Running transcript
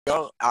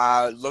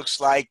Looks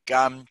like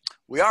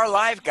we are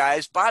live,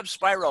 guys. Bob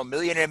Spiro,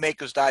 Millionaire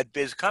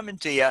Makers.Biz, coming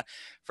to you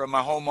from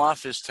my home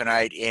office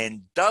tonight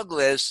in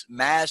Douglas,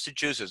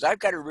 Massachusetts. I've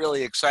got a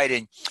really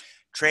exciting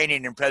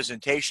training and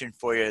presentation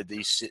for you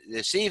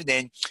this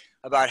evening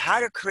about how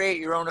to create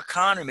your own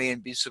economy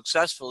and be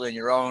successful in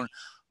your own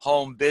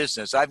home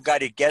business. I've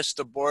got a guest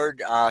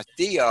aboard,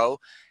 Theo,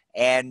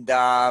 and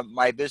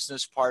my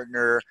business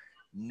partner,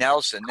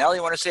 Nelson. Nell,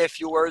 you want to say a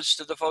few words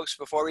to the folks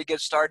before we get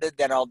started?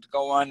 Then I'll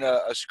go on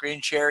a screen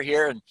share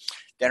here and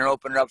then I'll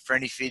open it up for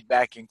any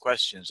feedback and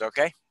questions,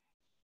 okay?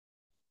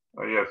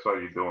 Yes, how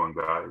you doing,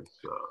 guys?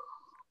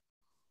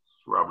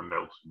 It's Robert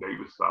Nelson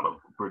Davis out of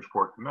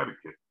Bridgeport,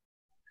 Connecticut.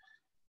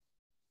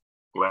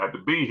 Glad to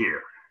be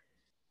here.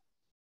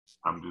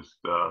 I'm just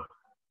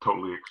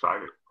totally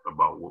excited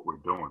about what we're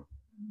doing.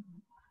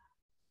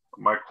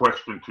 My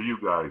question to you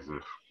guys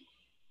is,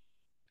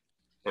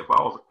 if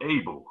I was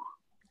able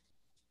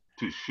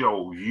to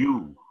show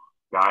you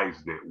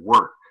guys that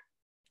work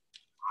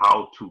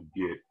how to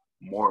get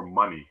more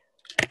money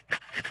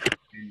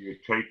in your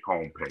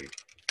take-home pay,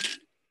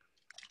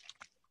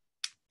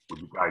 would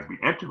you guys be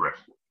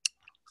interested?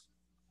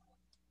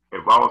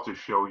 If I was to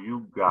show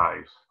you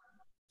guys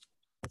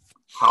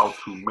how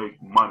to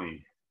make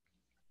money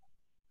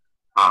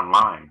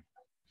online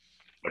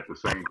at the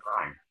same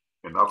time,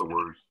 in other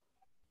words,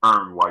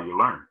 earn while you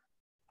learn,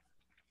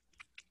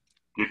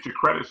 get your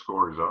credit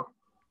scores up,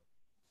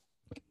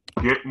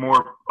 get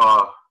more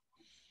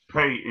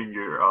pay in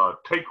your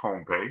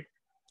take-home pay,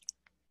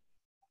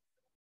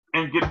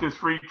 and get this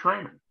free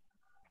training.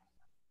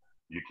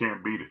 You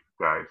can't beat it,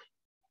 guys.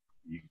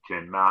 You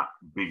cannot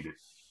beat it.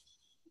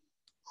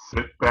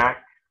 Sit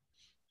back,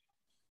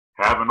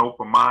 have an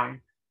open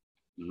mind,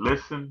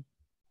 listen,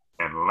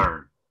 and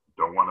learn.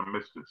 Don't want to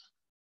miss this.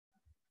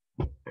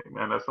 Hey,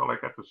 man, that's all I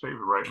got to say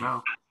for right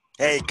now.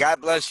 Hey,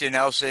 God bless you,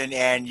 Nelson,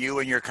 and you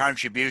and your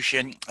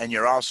contribution and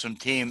your awesome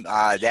team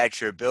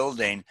that you're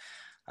building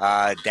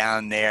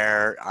down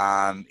there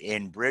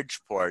in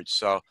Bridgeport.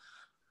 So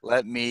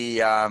let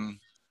me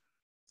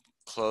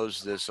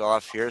close this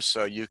off here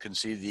so you can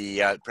see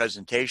the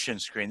presentation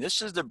screen.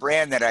 This is the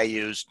brand that I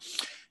use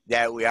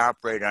that we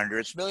operate under.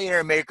 It's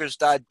Millionaire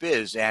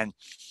Makers.Biz, and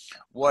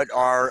what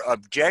our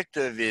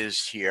objective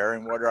is here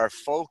and what our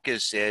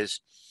focus is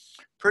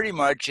pretty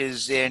much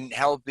is in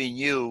helping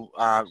you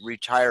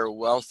retire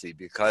wealthy,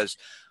 because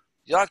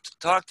you have to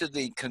talk to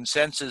the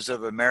consensus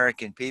of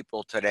American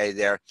people today.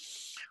 They're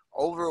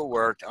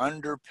overworked,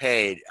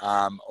 underpaid,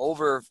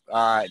 over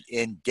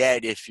in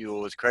debt, if you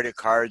will, with credit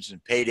cards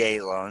and payday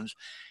loans,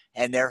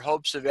 and their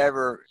hopes of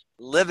ever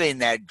living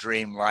that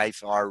dream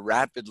life are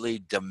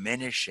rapidly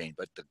diminishing.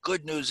 But the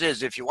good news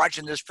is, if you're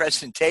watching this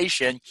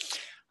presentation,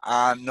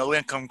 no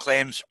income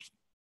claims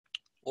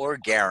or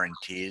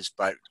guarantees,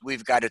 but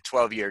we've got a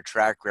 12-year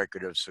track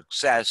record of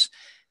success,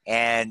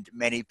 and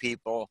many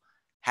people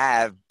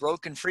have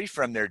broken free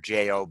from their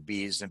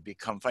JOBs and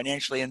become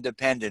financially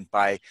independent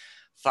by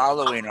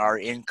following our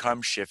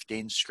income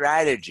shifting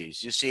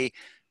strategies. You see,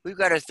 we've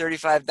got a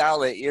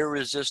 $35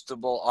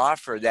 irresistible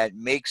offer that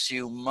makes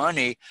you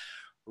money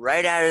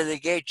right out of the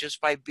gate. Just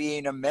by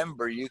being a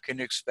member, you can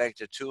expect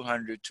a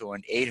 $200 to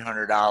an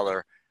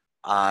 $800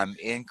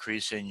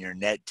 increase in your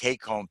net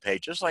take-home pay.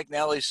 Just like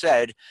Nellie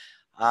said,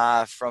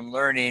 from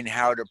learning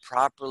how to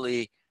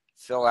properly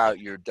fill out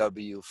your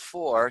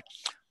W-4.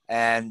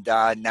 And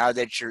now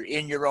that you're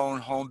in your own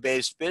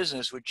home-based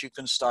business, which you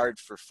can start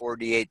for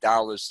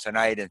 $48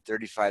 tonight and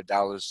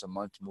 $35 a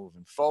month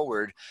moving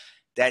forward,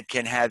 that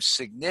can have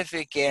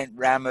significant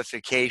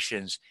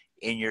ramifications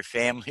in your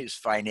family's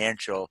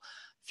financial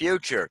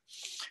future.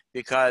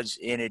 Because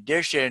in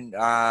addition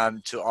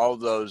to all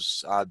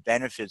those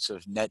benefits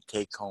of net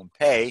take-home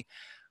pay,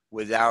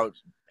 without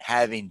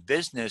having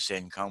business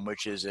income,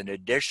 which is an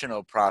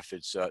additional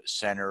profit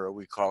center, or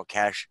we call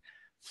cash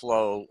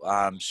flow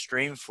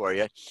stream for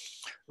you,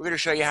 we're going to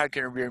show you how you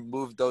can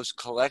remove those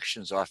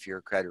collections off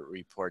your credit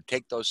report,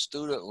 take those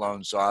student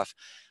loans off,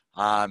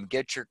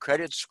 get your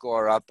credit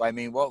score up. I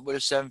mean, what would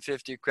a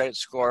 750 credit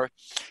score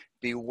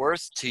be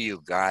worth to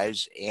you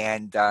guys?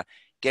 And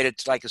get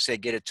it, like I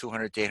said, get a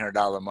 $200 to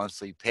 $800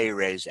 monthly pay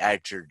raise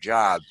at your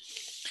job.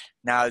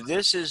 Now,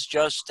 this is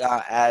just,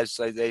 as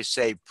they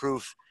say,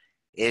 proof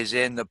is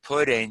in the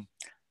pudding.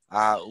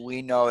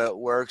 We know it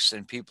works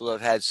and people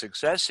have had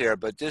success here,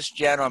 but this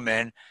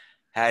gentleman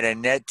had a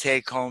net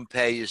take-home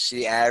pay, you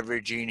see,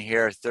 averaging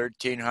here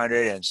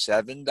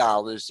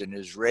 $1,307 in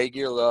his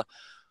regular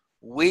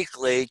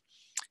weekly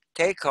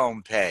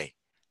take-home pay.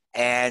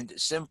 And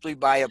simply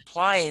by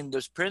applying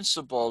those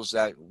principles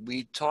that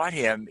we taught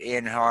him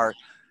in our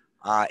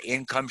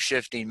income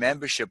shifting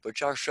membership,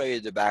 which I'll show you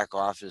the back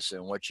office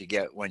and what you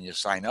get when you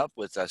sign up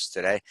with us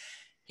today,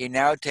 he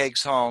now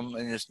takes home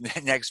in his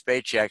next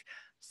paycheck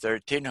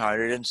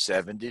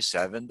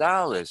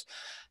 $1,377.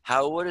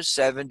 How would a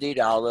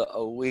 $70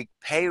 a week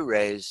pay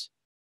raise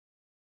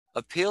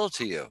appeal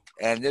to you?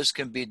 And this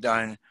can be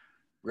done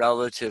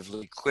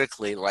relatively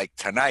quickly, like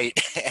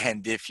tonight,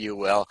 and if you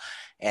will,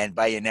 and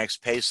by your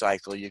next pay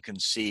cycle, you can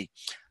see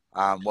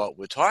what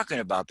we're talking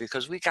about,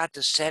 because we got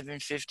the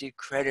 750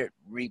 credit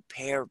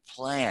repair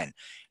plan.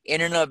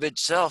 In and of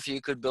itself,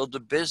 you could build a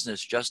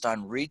business just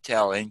on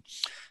retailing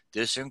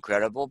this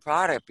incredible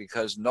product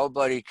because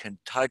nobody can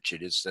touch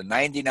it. It's the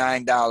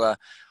 $99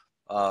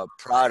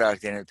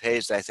 product, and it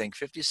pays, I think,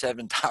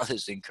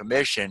 $57 in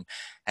commission,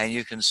 and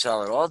you can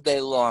sell it all day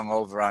long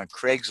over on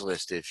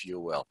Craigslist, if you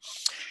will.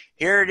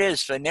 Here it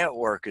is for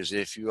networkers,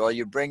 if you will.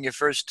 You bring your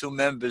first 2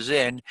 members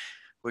in,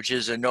 which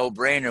is a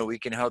no-brainer. We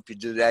can help you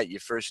do that your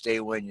first day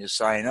when you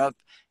sign up.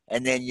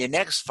 And then your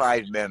next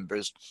 5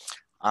 members,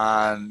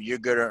 you're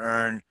going to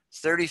earn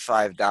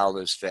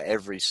 $35 for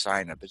every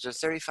sign-up. It's a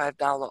 $35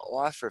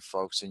 offer,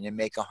 folks, and you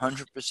make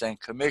 100%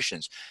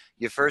 commissions.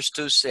 Your first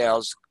 2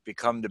 sales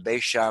become the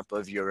base shop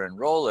of your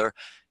enroller.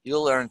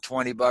 You'll earn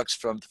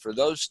 $20 for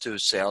those 2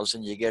 sales,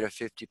 and you get a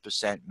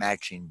 50%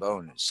 matching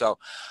bonus. So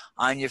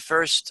on your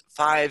first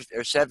 5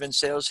 or 7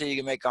 sales here, you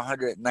can make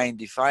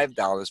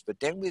 $195. But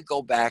then we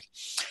go back,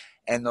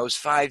 and those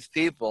 5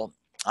 people,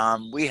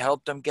 we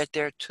help them get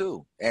there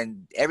too.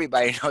 And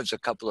everybody knows a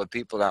couple of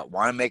people that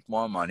want to make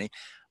more money,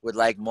 would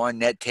like more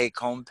net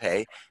take-home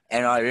pay,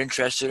 and are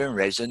interested in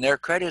raising their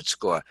credit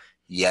score.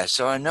 Yes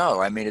or no?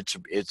 I mean,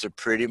 it's a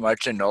pretty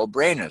much a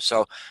no-brainer.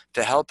 So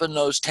to helping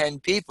those 10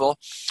 people,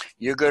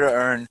 you're going to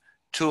earn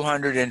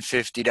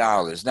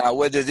 $250. Now,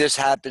 whether this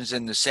happens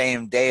in the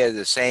same day or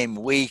the same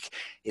week,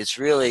 it's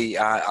really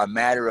a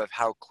matter of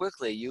how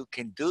quickly you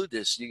can do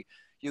this.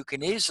 You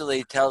can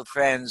easily tell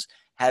friends,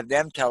 have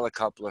them tell a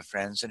couple of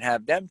friends, and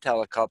have them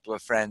tell a couple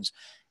of friends,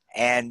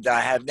 and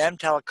have them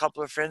tell a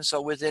couple of friends.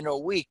 So within a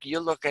week, you're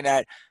looking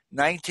at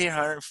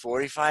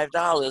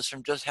 $1,945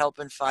 from just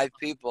helping 5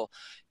 people.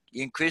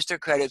 You increase their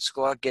credit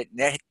score, get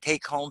net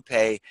take-home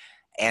pay,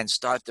 and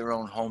start their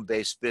own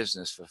home-based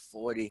business for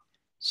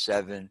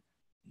 $47.90.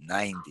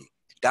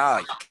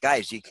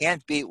 Guys, you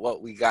can't beat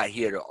what we got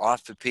here to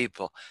offer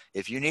people.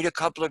 If you need a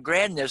couple of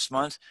grand this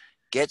month,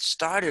 get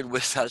started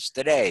with us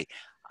today.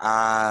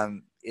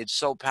 It's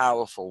so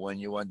powerful when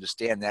you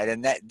understand that.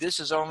 And that this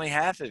is only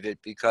half of it,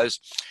 because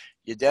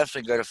you're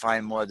definitely going to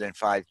find more than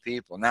 5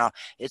 people. Now,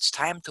 it's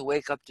time to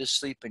wake up this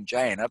sleeping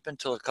giant. Up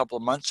until a couple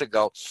of months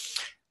ago,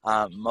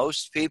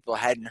 most people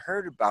hadn't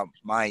heard about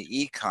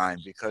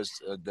MyEcon because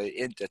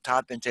the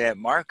top internet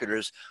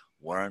marketers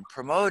weren't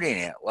promoting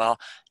it. Well,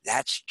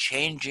 that's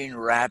changing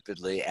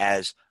rapidly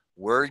as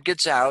word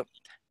gets out.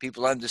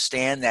 People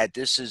understand that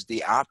this is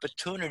the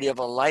opportunity of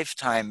a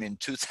lifetime. In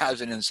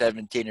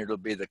 2017, it'll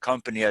be the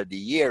company of the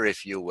year,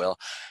 if you will.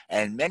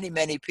 And many,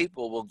 many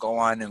people will go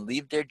on and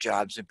leave their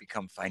jobs and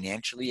become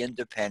financially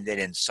independent,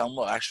 and some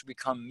will actually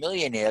become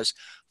millionaires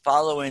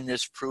following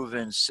this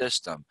proven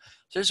system.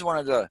 So this is one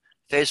of the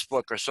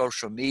Facebook or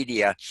social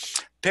media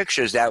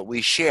pictures that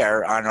we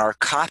share on our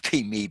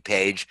Copy Me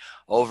page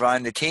over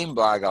on the team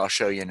blog. I'll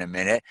show you in a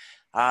minute.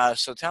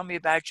 So tell me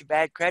about your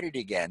bad credit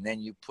again. Then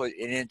you put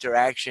an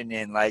interaction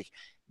in, like,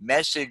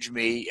 message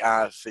me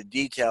for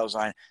details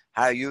on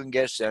how you can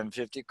get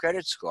 750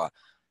 credit score.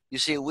 You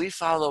see, we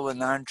follow a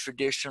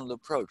non-traditional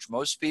approach.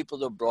 Most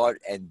people are brought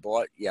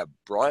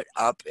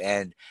up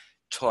and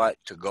taught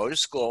to go to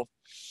school,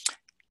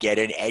 get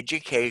an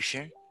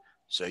education,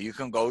 so you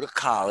can go to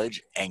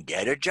college and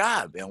get a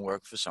job and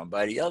work for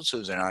somebody else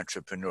who's an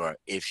entrepreneur,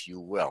 if you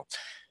will.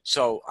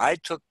 So I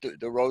took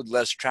the road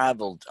less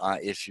traveled,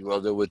 if you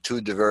will. There were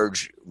 2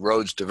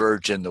 roads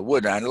diverge in the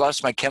wood. And I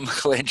lost my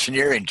chemical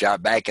engineering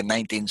job back in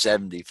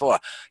 1974.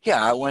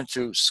 Yeah, I went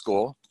to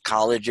school,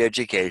 college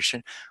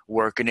education,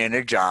 working in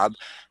a job.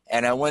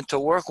 And I went to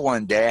work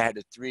one day. I had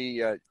a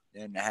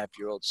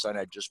 3.5-year-old son.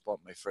 I just bought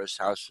my first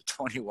house for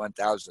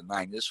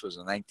 $21,009. This was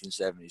in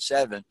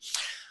 1977.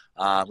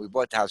 We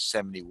bought the house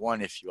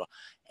 71, if you will.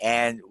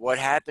 And what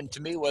happened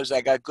to me was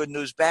I got good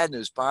news, bad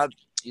news. Bob,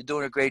 you're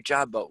doing a great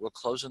job, but we're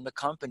closing the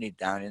company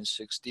down in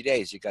 60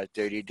 days. You got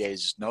 30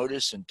 days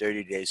notice and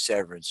 30 days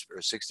severance,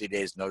 or 60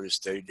 days notice,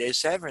 30 days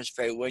severance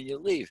pay when you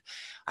leave.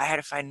 I had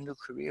to find a new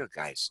career,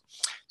 guys.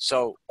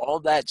 So all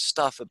that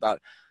stuff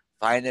about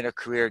finding a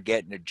career,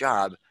 getting a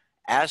job,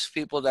 ask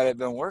people that have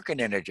been working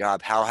in a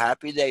job how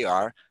happy they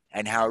are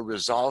and how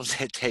resolved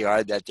that they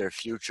are that their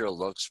future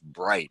looks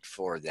bright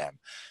for them.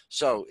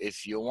 So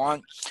if you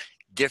want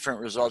different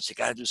results, you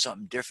got to do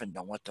something different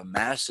than what the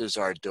masses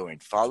are doing.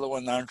 Follow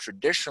a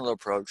non-traditional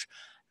approach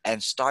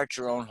and start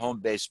your own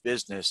home-based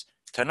business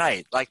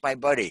tonight, like my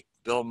buddy,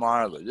 Bill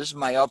Marler. This is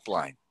my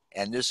upline,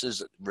 and this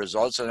is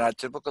results are not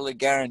typically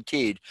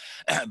guaranteed,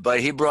 but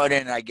he brought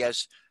in, I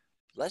guess,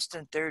 less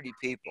than 30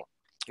 people.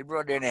 He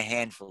brought in a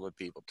handful of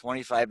people,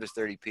 25 or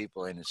 30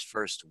 people in his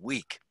first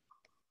week.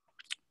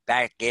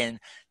 Back in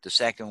the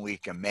second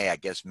week of May, I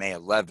guess May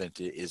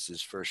 11th is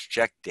his first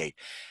check date.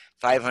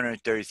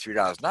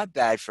 $533. Not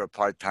bad for a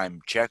part-time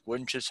check,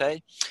 wouldn't you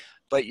say?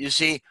 But you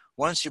see,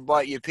 once you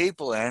brought your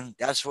people in,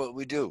 that's what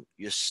we do.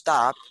 You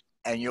stop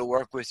and you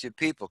work with your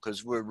people,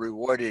 because we're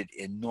rewarded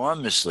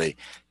enormously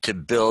to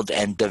build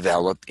and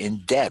develop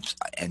in depth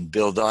and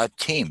build our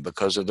team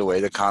because of the way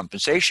the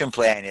compensation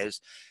plan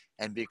is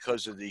and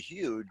because of the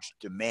huge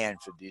demand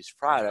for these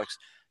products.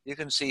 you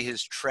can see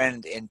his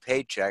trend in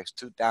paychecks: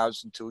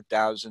 2,000,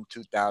 2,000,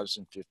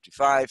 2,000,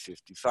 55,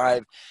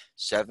 55,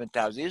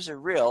 7,000. These are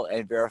real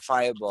and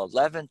verifiable.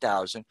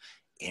 11,000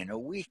 in a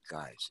week,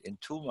 guys, in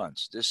 2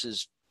 months. This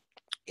is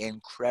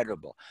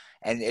incredible.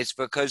 And it's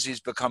because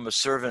he's become a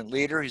servant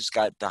leader. He's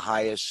got the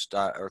highest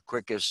or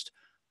quickest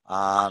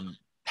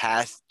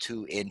path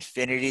to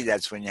infinity.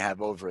 That's when you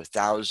have over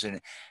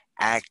 1,000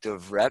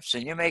 active reps,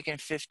 and you're making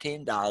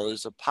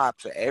 $15 a pop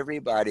for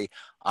everybody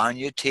on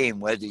your team,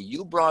 whether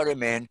you brought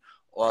him in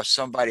or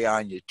somebody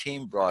on your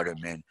team brought him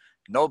in.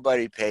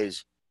 Nobody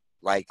pays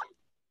like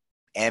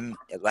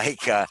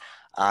the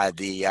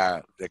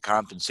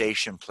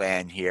compensation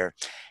plan here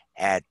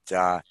at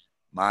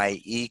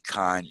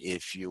MyEcon,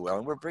 if you will.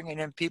 And we're bringing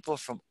in people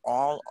from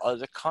all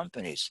other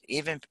companies,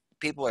 even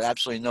people with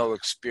absolutely no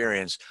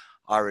experience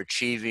are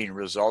achieving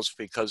results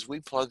because we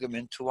plug them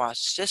into our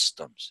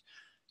systems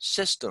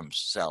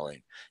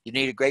selling. You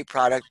need a great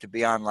product to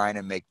be online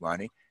and make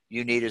money.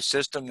 You need a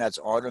system that's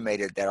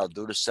automated that'll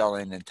do the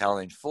selling and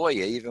telling for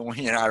you, even when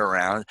you're not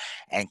around,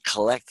 and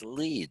collect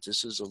leads.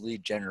 This is a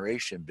lead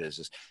generation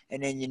business.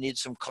 And then you need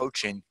some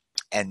coaching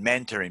and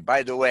mentoring.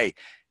 By the way,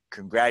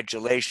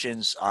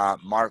 congratulations,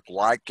 Mark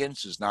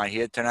Watkins is not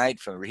here tonight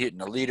for hitting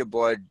the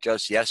leaderboard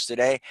just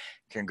yesterday.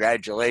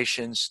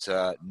 Congratulations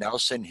to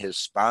Nelson, his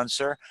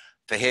sponsor,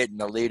 for hitting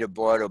the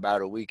leaderboard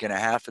about a week and a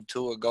half or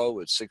two ago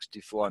with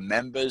 64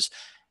 members.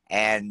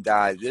 And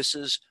this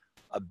is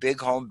a big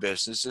home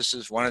business. This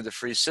is one of the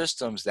free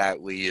systems that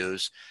we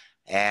use.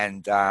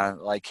 And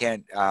I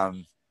can't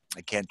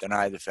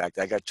deny the fact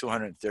I got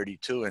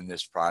 232 in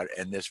this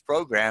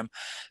program,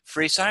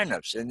 free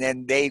signups, and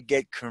then they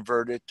get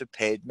converted to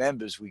paid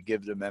members. We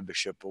give the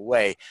membership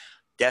away.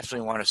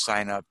 Definitely want to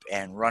sign up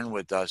and run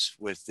with us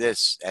with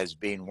this as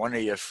being one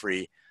of your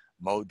free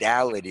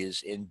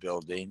modalities in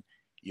building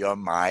your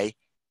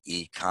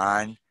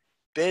MyEcon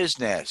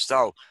business.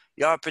 So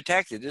you're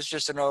protected. This is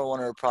just another one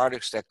of the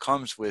products that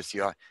comes with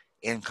your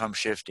income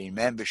shifting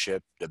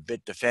membership, the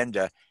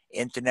Bitdefender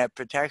Internet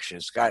Protection.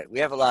 We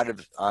have a lot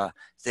of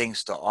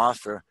things to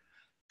offer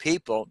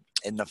people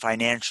in the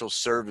financial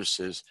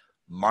services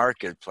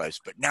marketplace.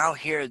 But now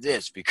hear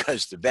this,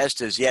 because the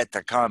best is yet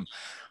to come.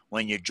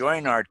 When you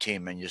join our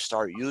team and you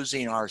start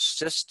using our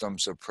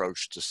systems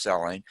approach to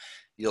selling,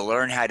 you'll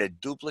learn how to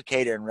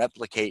duplicate and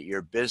replicate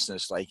your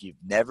business like you've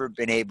never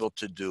been able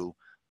to do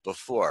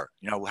before.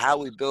 You know how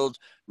we build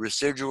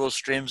residual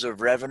streams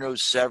of revenue,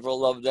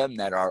 several of them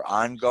that are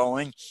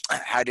ongoing,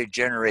 how to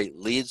generate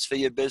leads for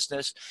your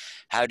business,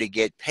 how to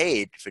get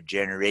paid for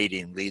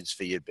generating leads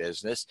for your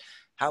business,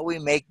 how we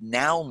make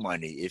now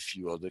money, if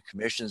you will, the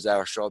commissions that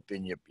will show up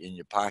in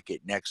your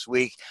pocket next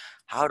week,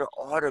 how to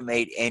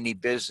automate any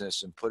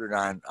business and put it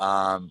on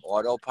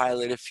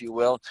autopilot, if you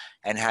will,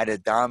 and how to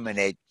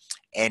dominate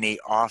any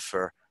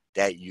offer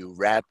that you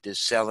wrap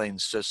this selling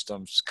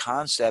systems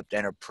concept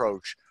and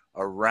approach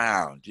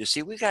around. You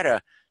see, we got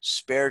a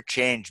spare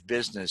change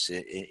business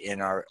in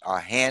our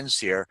hands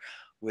here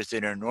with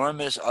an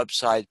enormous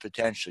upside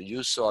potential.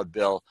 You saw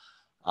Bill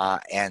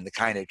and the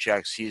kind of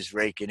checks he's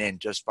raking in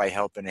just by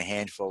helping a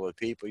handful of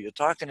people. You're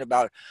talking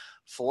about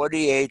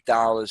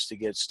 $48 to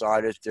get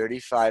started,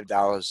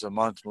 $35 a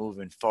month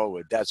moving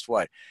forward. That's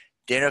what?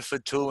 Dinner for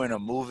two in a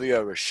movie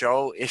or a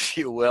show, if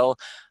you will,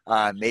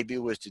 maybe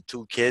with the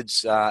two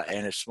kids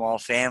and a small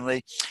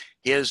family.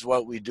 Here's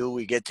what we do.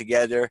 We get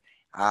together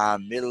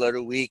middle of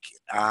the week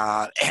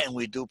and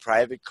we do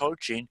private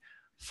coaching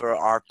for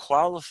our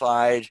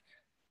qualified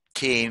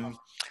team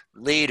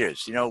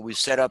leaders. You know, we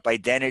set up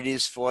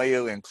identities for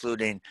you,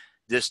 including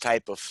this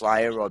type of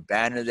flyer or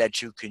banner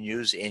that you can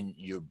use in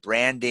your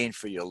branding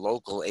for your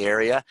local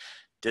area.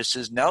 This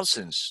is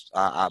Nelson's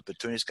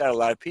opportunity. He's got a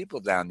lot of people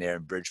down there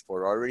in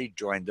Bridgeport already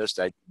joined us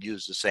that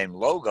use the same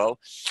logo,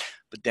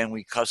 but then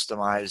we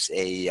customize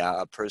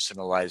a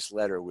personalized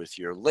letter with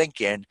your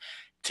link in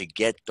to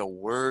get the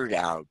word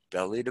out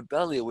belly to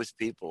belly with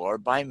people, or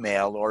by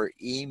mail or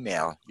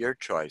email, your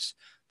choice.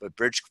 But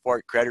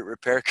Bridgeport Credit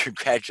Repair,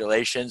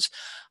 congratulations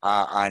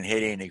on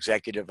hitting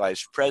Executive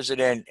Vice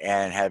President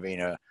and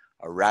having a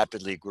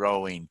rapidly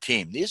growing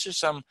team. These are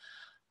some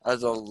of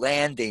the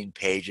landing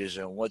pages,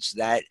 and what's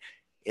that?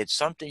 It's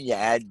something you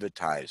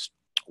advertise,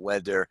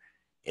 whether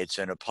it's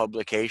in a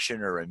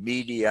publication or a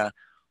media,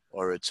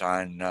 or it's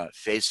on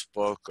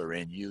Facebook or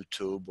in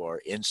YouTube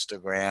or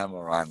Instagram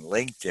or on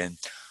LinkedIn,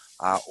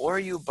 or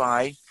you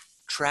buy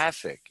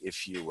traffic,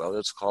 if you will.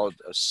 It's called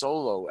a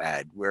solo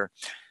ad, where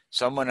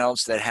someone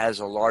else that has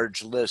a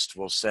large list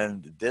will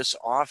send this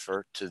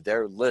offer to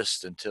their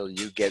list until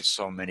you get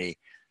so many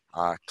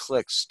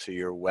clicks to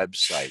your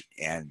website.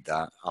 And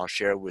I'll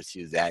share with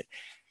you that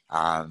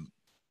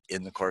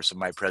in the course of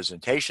my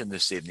presentation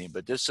this evening.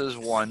 But this is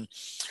one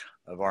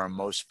of our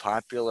most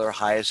popular,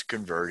 highest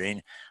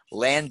converting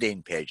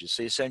landing pages.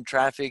 So you send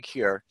traffic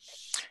here,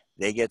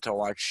 they get to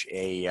watch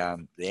they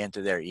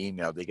enter their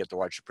email, they get to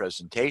watch a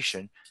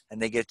presentation,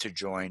 and they get to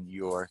join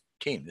your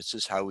team. This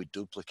is how we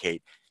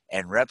duplicate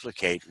and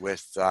replicate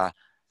with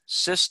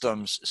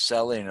systems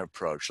selling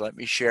approach. Let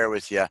me share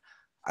with you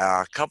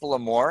a couple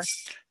of more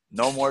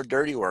No more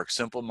dirty work.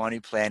 Simple Money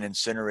Plan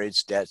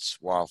incinerates debts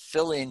while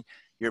filling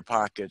your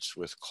pockets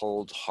with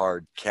cold,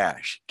 hard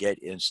cash.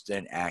 Get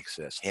instant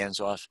access.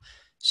 Hands-off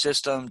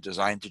system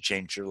designed to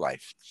change your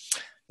life.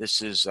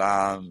 This is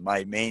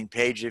my main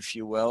page, if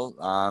you will.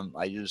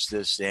 I use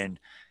this in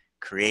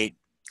create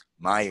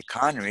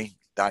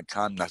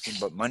myeconomy.com, nothing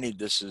but money.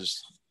 This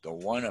is the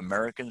one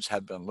Americans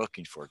have been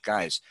looking for.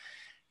 Guys,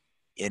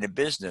 in a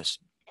business,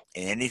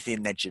 in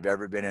anything that you've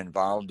ever been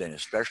involved in,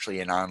 especially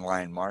in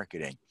online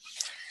marketing,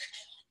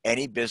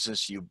 any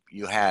business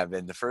you have,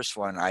 and the first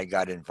one I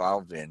got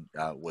involved in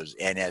was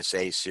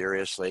NSA,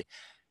 seriously,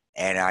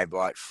 and I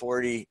bought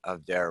 40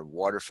 of their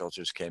water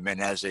filters, came in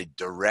as a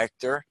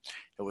director.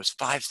 It was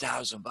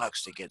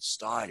 $5,000 to get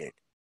started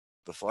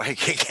before I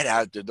could get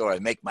out the door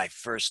and make my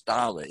first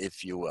dollar,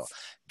 if you will.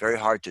 Very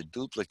hard to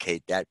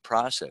duplicate that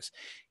process.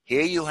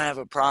 Here you have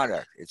a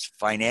product. It's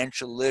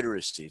financial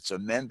literacy. It's a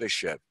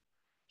membership.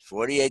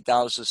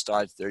 $48 to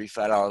start,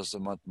 $35 a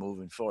month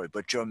moving forward.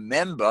 But your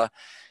member,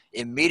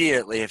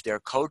 immediately, if they're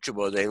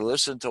coachable, they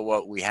listen to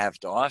what we have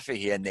to offer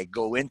here and they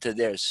go into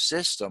their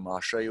system. I'll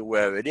show you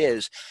where it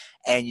is.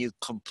 And you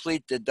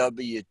complete the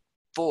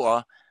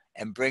W-4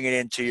 and bring it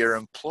into your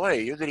employer.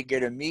 You're going to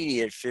get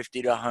immediate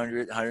 $50 to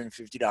 $100,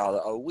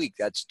 $150 a week.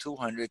 That's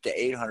 $200 to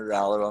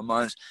 $800 a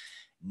month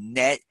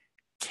net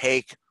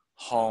take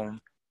home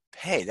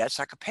pay. That's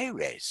like a pay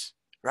raise,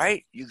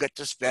 right? You get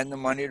to spend the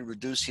money to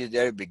reduce your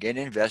debt, begin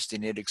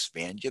investing it,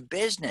 expand your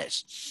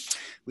business.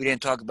 We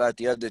didn't talk about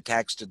the other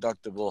tax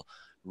deductible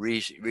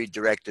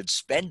redirected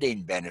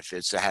spending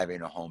benefits of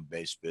having a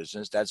home-based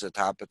business. That's a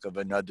topic of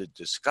another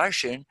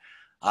discussion.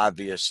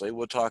 Obviously,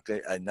 we'll talk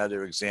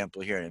another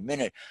example here in a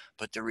minute,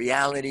 but the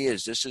reality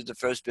is this is the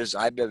first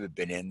business I've ever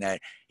been in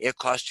that it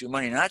costs you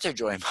money not to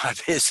join my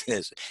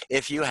business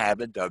if you have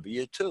a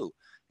W-2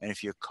 and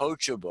if you're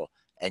coachable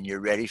and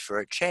you're ready for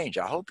a change.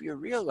 I hope you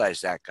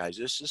realize that, guys.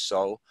 This is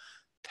so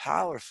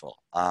powerful.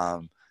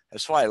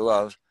 That's why I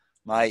love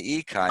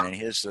MyEcon. And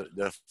here's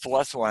the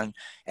fourth one,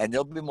 and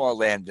there'll be more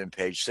landing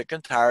page. Sick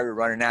and tired of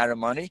running out of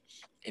money?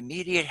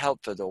 Immediate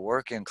help for the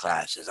working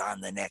class is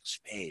on the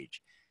next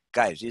page.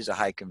 Guys, these are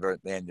high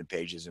convert landing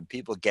pages, and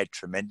people get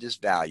tremendous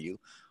value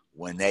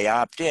when they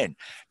opt in.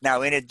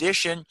 Now, in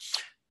addition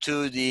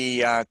to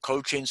the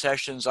coaching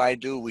sessions I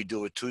do, we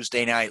do a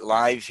Tuesday night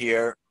live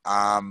here,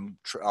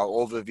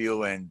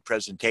 overview and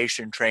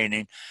presentation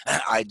training.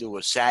 I do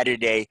a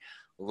Saturday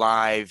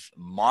live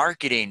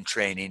marketing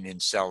training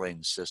in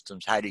selling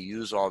systems, how to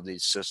use all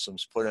these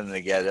systems, put them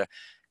together,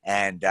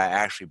 and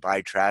actually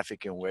buy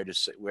traffic and where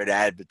to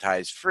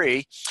advertise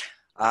free.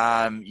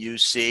 You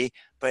see,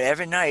 but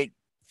every night,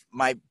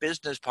 my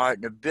business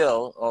partner,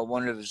 Bill, or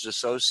one of his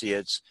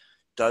associates,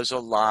 does a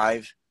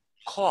live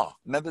call.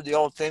 Remember the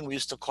old thing? We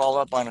used to call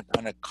up on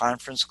a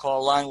conference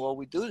call line? Well,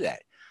 we do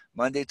that.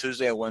 Monday,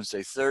 Tuesday,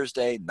 Wednesday,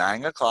 Thursday,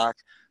 9 o'clock,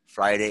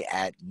 Friday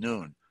at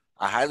noon.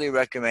 I highly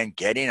recommend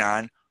getting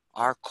on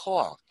our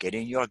call,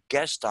 getting your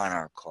guest on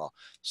our call.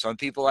 Some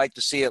people like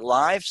to see it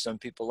live. Some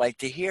people like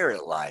to hear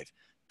it live.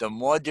 The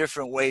more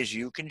different ways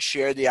you can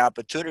share the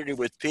opportunity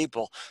with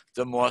people,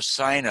 the more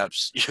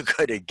signups you're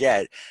going to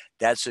get.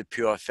 That's a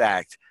pure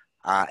fact.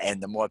 And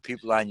the more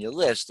people on your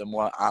list, the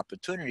more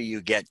opportunity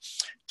you get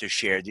to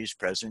share these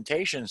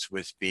presentations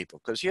with people.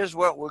 Because here's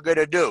what we're going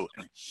to do.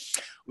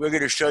 We're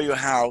going to show you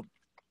how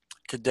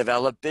to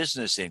develop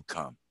business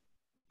income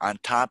on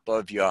top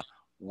of your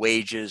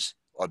wages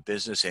or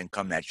business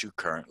income that you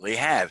currently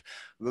have.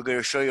 We're going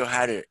to show you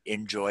how to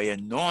enjoy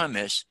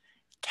enormous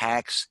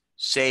tax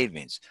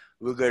savings.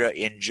 We're going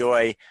to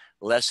enjoy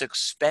less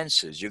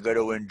expenses. You're going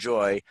to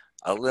enjoy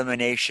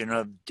elimination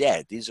of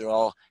debt. These are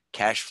all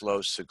cash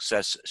flow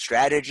success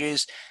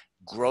strategies,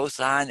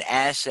 growth on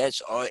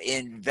assets or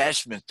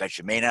investments that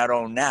you may not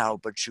own now,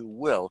 but you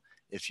will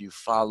if you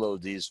follow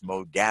these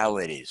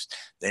modalities.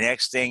 The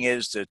next thing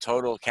is the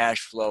total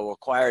cash flow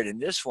acquired. In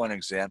this one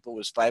example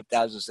was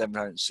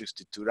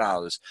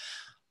 $5,762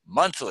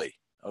 monthly.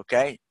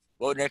 Okay.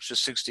 What would an extra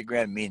 60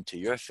 grand mean to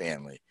your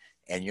family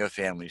and your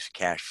family's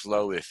cash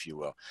flow, if you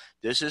will?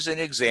 This is an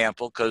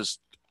example because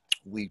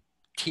we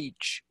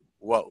teach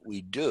what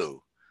we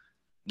do,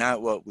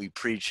 not what we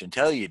preach and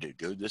tell you to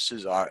do. This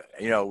is our,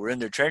 we're in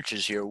the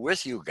trenches here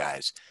with you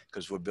guys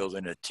because we're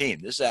building a team.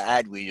 This is an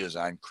ad we use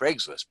on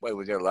Craigslist. Boy,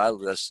 we got a lot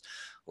of this.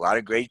 A lot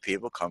of great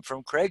people come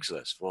from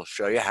Craigslist. We'll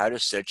show you how to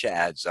set your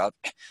ads up,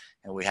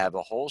 and we have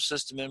a whole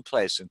system in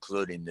place,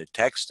 including the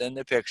text and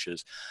the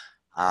pictures,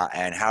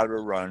 and how to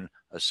run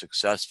a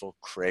successful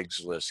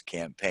Craigslist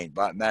campaign.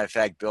 But matter of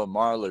fact, Bill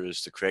Marler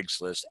is the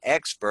Craigslist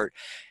expert,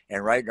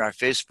 and right in our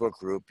Facebook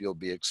group, you'll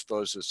be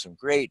exposed to some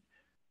great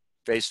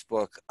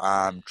Facebook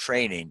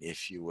training,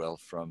 if you will,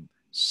 from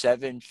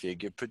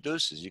seven-figure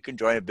producers. You can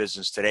join a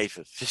business today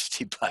for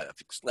 $50,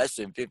 less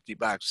than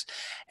 $50,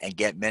 and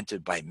get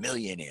mentored by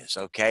millionaires.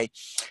 Okay,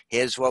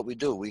 here's what we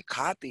do: we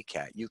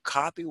copycat. You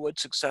copy what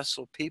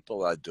successful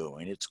people are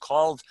doing. It's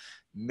called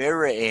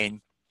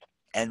mirroring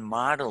and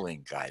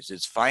modeling, guys.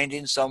 It's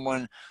finding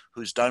someone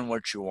who's done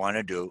what you want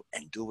to do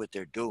and do what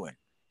they're doing,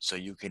 so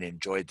you can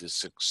enjoy the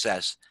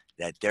success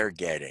that they're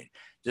getting.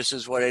 this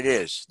is what it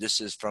is.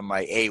 This is from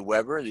my A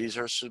Weber. These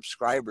are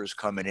subscribers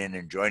coming in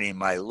and joining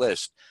my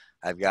list.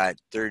 I've got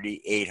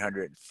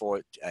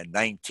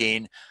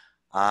 3,819.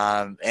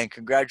 And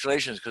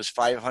congratulations, because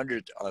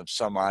 500 of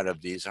some odd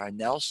of these are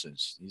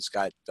Nelson's. He's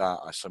got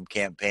some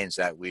campaigns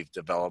that we've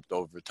developed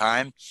over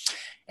time.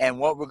 And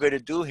what we're going to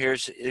do here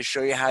is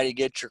show you how to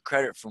get your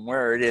credit from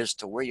where it is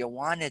to where you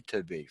want it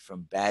to be,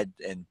 from bad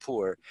and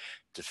poor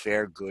to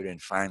fair, good,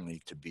 and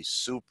finally to be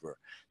super.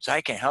 So I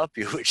can help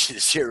you with your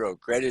zero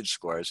credit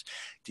scores.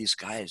 These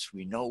guys,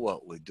 we know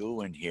what we're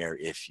doing here,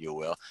 if you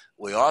will.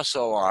 We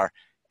also are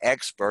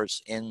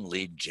experts in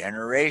lead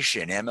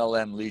generation.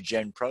 MLM Lead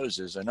Gen Pros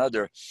is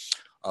another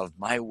of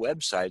my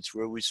websites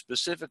where we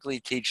specifically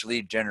teach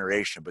lead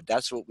generation, but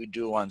that's what we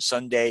do on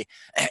Sunday,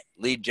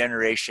 lead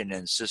generation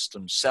and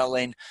system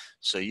selling,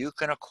 so you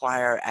can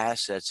acquire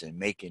assets and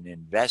make an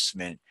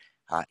investment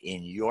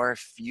in your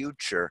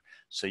future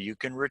so you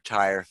can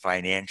retire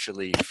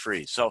financially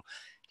free. So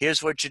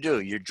here's what you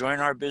do. You join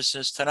our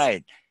business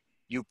tonight.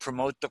 You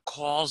promote the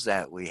calls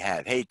that we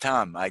have. Hey,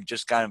 Tom, I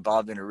just got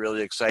involved in a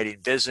really exciting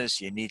business.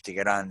 You need to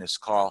get on this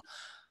call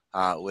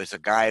with a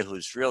guy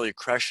who's really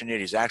crushing it.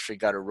 He's actually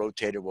got a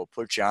rotator. We'll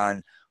put you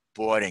on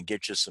board and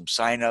get you some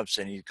signups,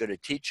 and he's going to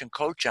teach and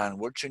coach on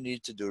what you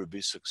need to do to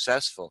be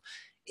successful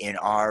in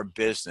our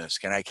business.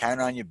 Can I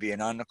count on you being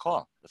on the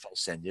call if I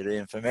send you the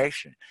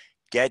information?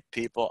 Get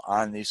people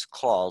on these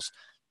calls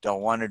that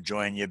want to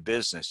join your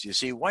business. You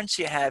see, once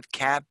you have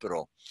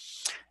capital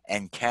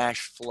and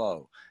cash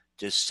flow,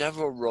 there's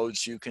several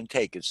roads you can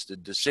take. It's the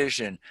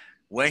decision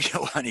when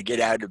you want to get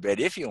out of bed,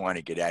 if you want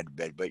to get out of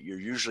bed, but you're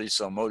usually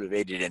so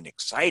motivated and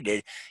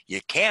excited, you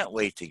can't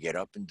wait to get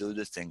up and do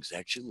the things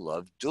that you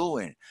love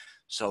doing.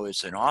 So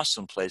it's an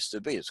awesome place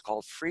to be. It's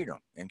called freedom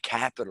and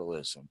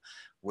capitalism.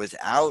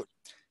 Without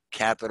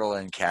capital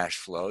and cash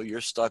flow,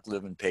 you're stuck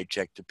living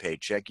paycheck to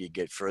paycheck. You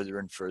get further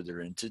and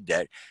further into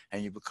debt,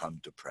 and you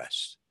become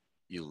depressed.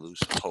 You lose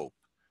hope.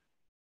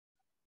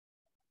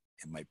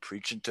 Am I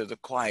preaching to the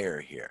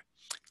choir here?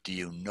 Do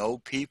you know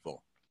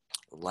people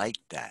like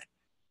that?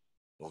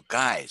 Well,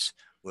 guys,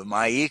 with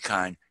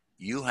MyEcon,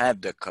 you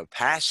have the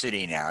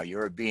capacity now.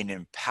 You're being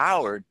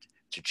empowered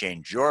to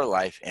change your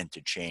life and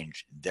to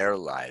change their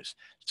lives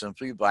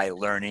simply by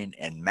learning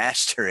and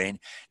mastering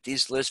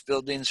these list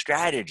building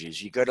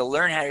strategies. You got to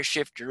learn how to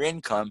shift your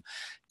income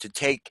to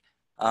take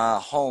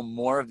home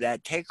more of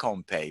that take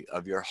home pay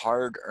of your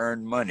hard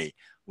earned money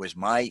with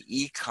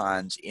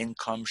MyEcon's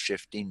income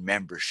shifting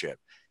membership.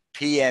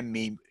 PM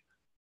me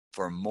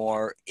for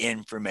more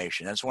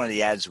information. That's one of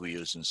the ads we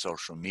use in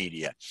social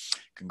media.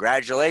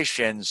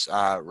 Congratulations,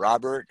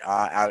 Robert,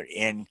 out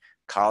in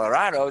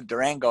Colorado,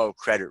 Durango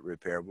Credit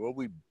Repair, where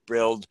we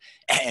build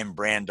and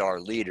brand our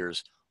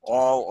leaders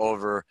all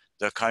over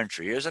the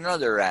country. Here's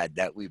another ad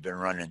that we've been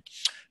running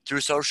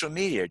through social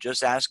media,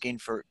 just asking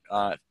for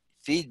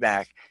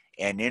feedback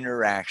and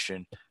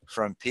interaction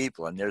from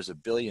people. And there's 1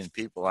 billion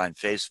people on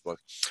Facebook,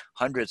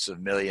 hundreds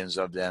of millions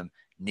of them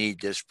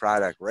need this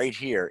product right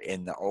here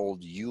in the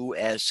old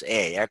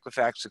USA.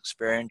 Equifax,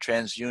 Experian,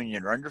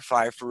 TransUnion are under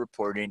fire for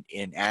reporting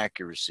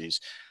inaccuracies.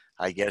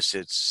 I guess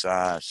it's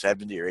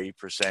 70 or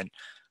 80%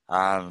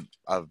 of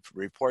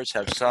reports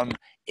have some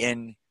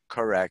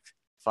incorrect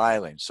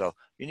filing. So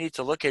you need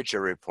to look at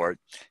your report,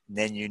 and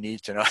then you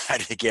need to know how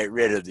to get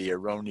rid of the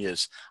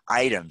erroneous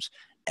items.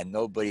 And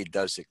nobody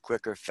does it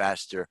quicker,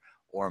 faster,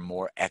 or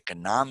more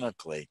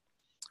economical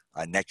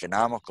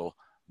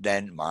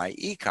than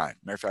MyEcon.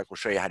 Matter of fact, we'll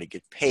show you how to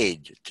get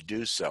paid to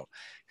do so.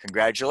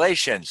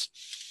 Congratulations,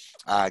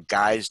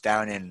 guys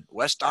down in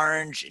West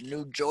Orange,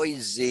 New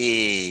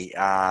Jersey,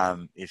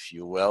 if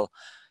you will.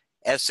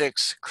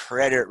 Essex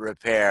Credit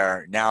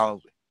Repair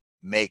now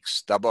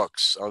makes the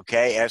books,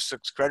 okay?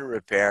 Essex Credit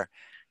Repair.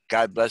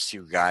 God bless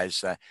you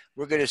guys.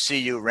 We're going to see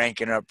you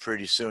ranking up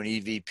pretty soon.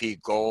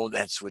 EVP Gold,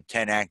 that's with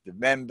 10 active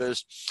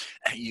members.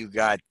 You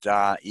got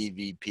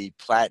EVP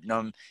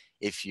Platinum,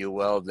 if you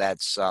will,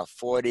 that's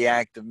 40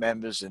 active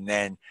members, and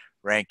then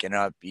ranking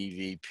up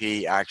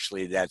EVP,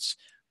 actually that's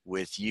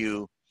with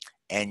you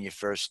and your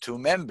first 2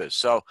 members.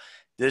 So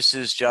this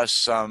is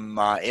just some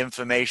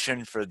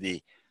information for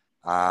the,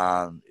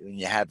 when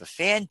you have a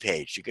fan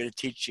page, you're going to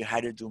teach you how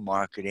to do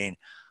marketing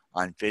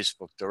on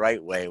Facebook the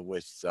right way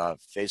with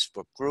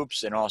Facebook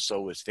groups and also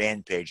with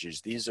fan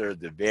pages. These are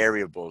the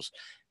variables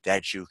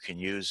that you can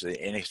use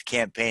in a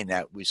campaign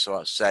that we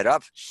saw set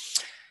up.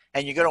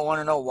 And you're going to want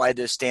to know why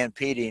they're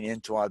stampeding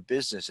into our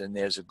business, and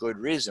there's a good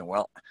reason.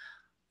 Well,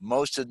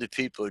 most of the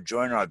people who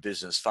join our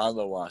business,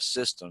 follow our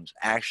systems,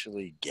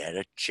 actually get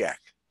a check.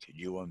 Could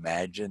you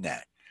imagine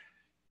that?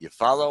 You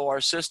follow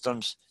our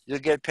systems, you'll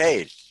get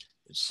paid.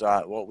 It's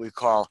what we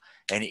call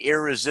an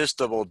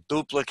irresistible,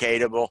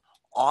 duplicatable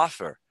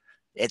offer.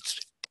 It's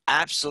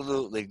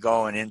absolutely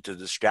going into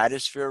the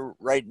stratosphere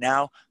right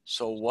now.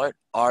 So what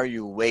are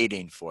you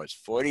waiting for? It's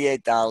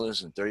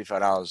 $48 and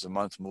 $35 a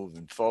month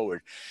moving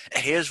forward.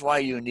 Here's why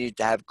you need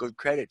to have good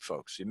credit,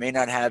 folks. You may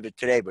not have it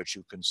today, but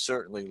you can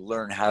certainly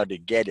learn how to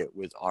get it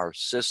with our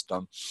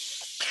system.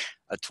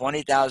 A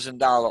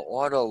 $20,000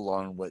 auto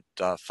loan with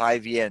a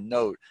 5-year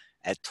note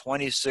at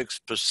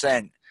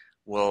 26%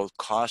 will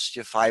cost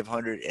you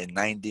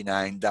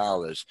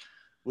 $599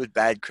 with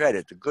bad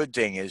credit. The good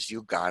thing is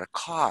you got a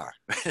car.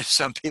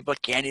 Some people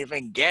can't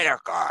even get a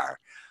car.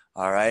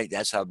 All right,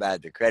 that's how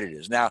bad the credit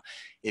is. Now,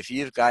 if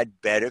you've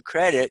got better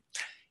credit,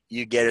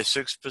 you get a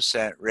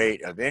 6%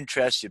 rate of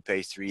interest. You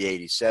pay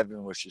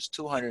 $387, which is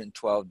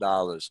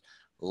 $212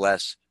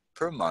 less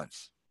per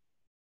month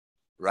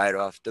right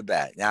off the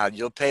bat. Now,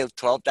 you'll pay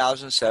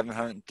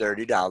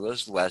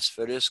 $12,730 less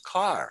for this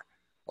car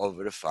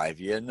over the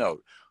 5-year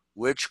note.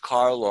 Which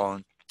car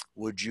loan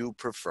would you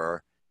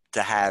prefer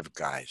to have,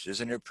 guys?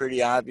 Isn't it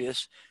pretty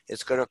obvious?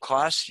 It's going to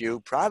cost you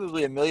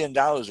probably $1 million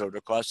over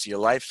the course of your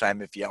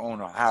lifetime if you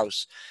own a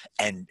house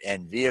and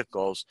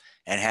vehicles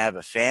and have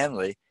a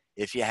family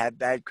if you have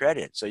bad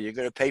credit. So you're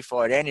going to pay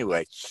for it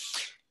anyway.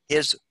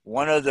 Here's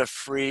one of the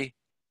free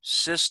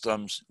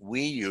systems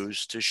we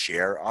use to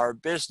share our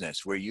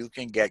business, where you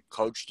can get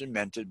coached and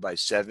mentored by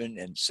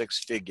 7- and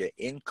 6-figure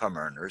income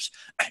earners,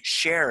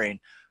 sharing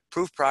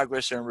proof,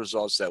 progress, and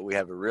results that we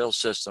have a real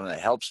system that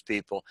helps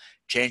people,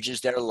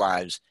 changes their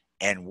lives,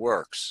 and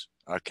works.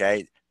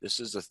 Okay, this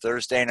is a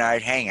Thursday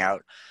night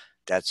hangout.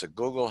 That's a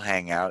Google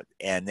Hangout,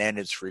 and then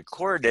it's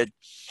recorded.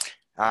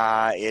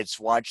 It's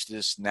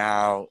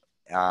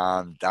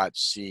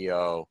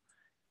watchthisnow.co,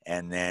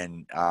 and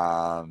then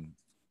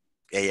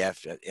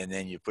AF, and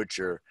then you put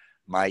your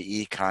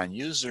MyEcon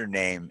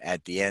username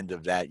at the end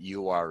of that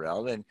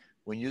URL. And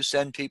when you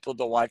send people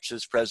to watch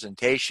this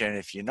presentation,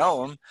 if you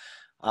know them,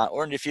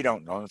 or if you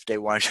don't know them, if they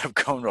wind up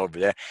going over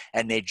there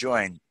and they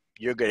join,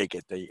 you're going to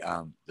get the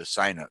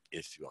sign up,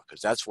 if you will,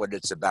 because that's what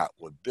it's about.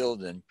 We're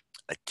building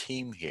a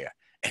team here.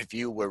 If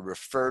you were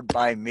referred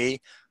by me,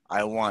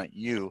 I want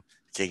you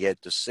to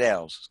get the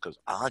sales because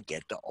I'll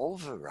get the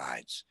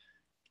overrides,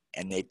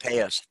 and they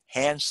pay us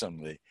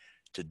handsomely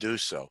to do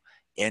so.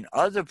 In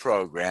other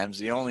programs,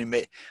 the only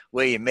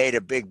way you made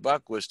a big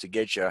buck was to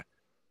get your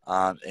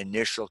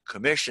initial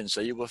commission,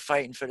 so you were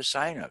fighting for the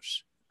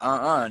signups.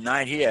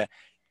 Not here.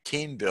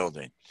 Team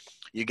building.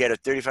 You get a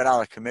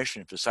 $35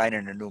 commission for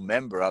signing a new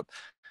member up.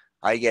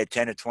 I get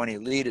 10 or 20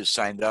 leaders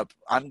signed up.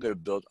 I'm going to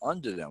build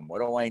under them. What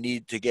do I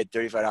need to get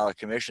 $35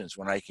 commissions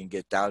when I can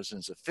get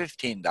thousands of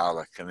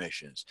 $15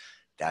 commissions?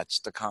 That's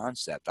the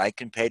concept. I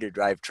can pay to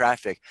drive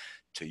traffic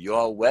to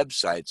your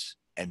websites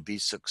and be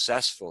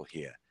successful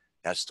here.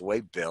 That's the way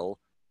Bill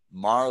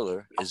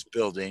Marler is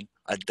building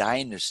a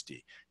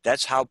dynasty.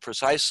 That's how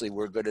precisely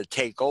we're going to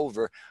take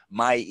over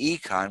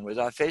MyEcon with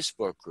our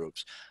Facebook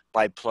groups,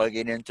 by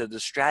plugging into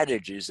the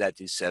strategies that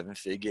these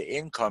 7-figure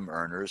income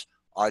earners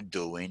are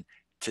doing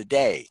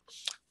today.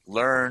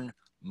 Learn,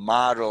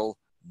 model,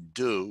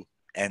 do,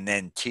 and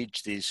then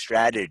teach these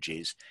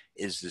strategies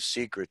is the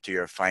secret to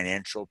your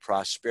financial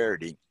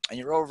prosperity and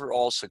your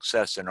overall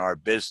success in our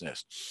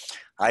business.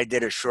 I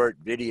did a short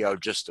video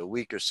just a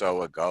week or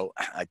so ago.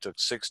 I took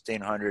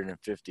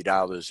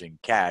 $1,650 in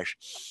cash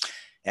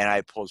and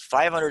I pulled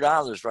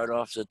 $500 right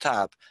off the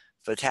top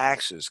for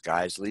taxes,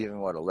 guys,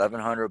 leaving what,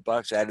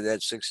 $1,100 out of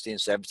that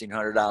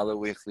 $1,700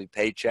 weekly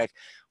paycheck.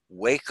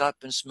 Wake up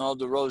and smell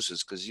the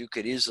roses, because you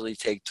could easily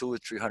take $200 or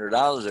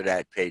 $300 of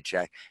that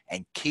paycheck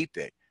and keep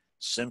it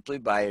simply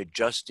by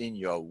adjusting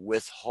your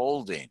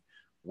withholding.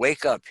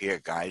 Wake up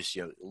here, guys.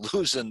 You're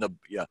losing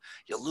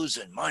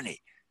money.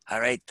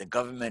 All right, the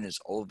government is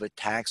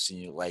overtaxing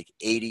you like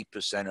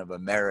 80% of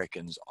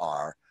Americans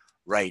are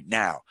right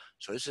now.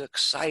 So it's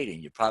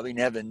exciting. You probably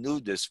never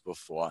knew this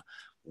before.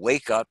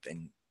 Wake up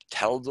and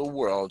tell the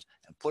world,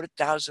 and put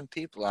 1,000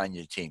 people on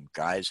your team,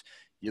 guys.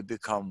 You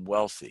become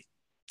wealthy,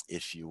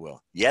 if you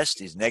will. Yes,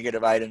 these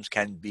negative items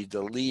can be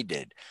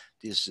deleted.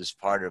 This is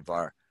part of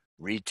our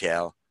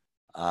retail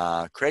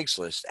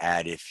Craigslist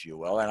ad, if you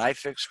will. And I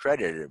fix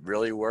credit. It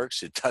really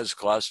works. It does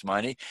cost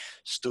money.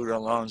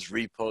 Student loans,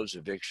 repos,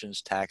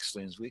 evictions, tax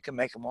liens. We can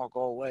make them all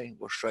go away.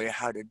 We'll show you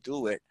how to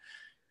do it.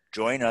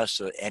 Join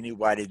us, or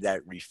anybody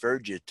that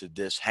referred you to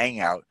this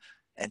hangout,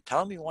 and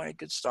tell them you want to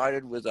get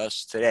started with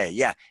us today.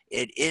 Yeah,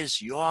 it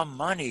is your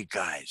money,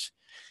 guys.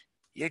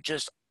 You're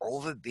just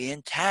over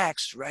being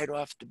taxed right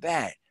off the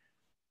bat.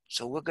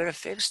 So we're going to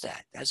fix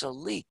that. That's a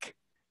leak.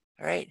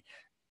 All right.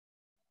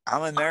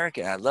 I'm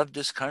American. I love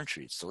this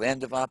country. It's the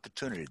land of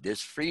opportunity.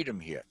 There's freedom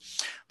here.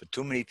 But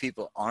too many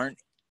people aren't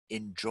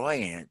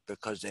enjoying it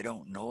because they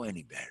don't know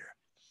any better.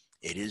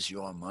 It is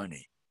your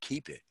money.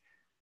 Keep it.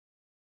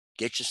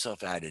 Get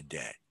yourself out of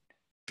debt.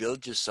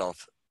 Build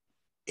yourself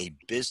a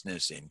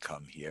business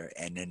income here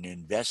and an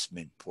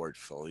investment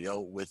portfolio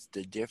with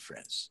the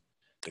difference.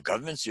 The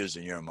government's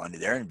using your money.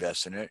 They're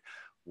investing it.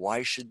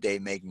 Why should they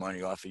make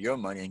money off of your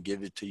money and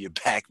give it to you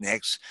back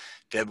next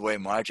February,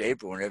 March,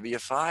 April, whenever you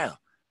file?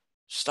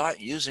 Start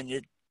using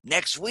it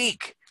next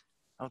week.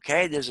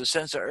 Okay, there's a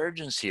sense of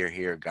urgency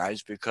here,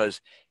 guys,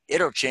 because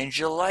it'll change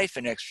your life,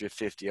 an extra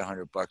 $50,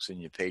 $100 in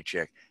your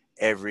paycheck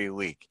every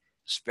week,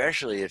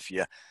 especially if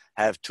you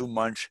have 2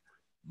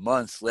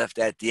 months left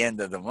at the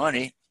end of the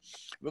money.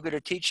 We're going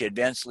to teach you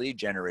advanced lead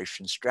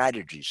generation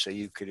strategies so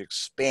you could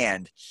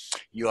expand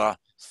your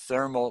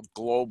thermal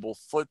global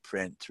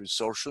footprint through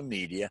social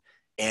media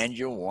and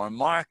your warm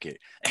market.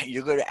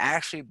 You're going to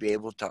actually be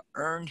able to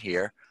earn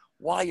here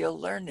while you're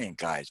learning,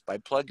 guys, by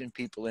plugging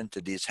people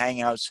into these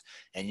hangouts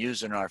and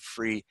using our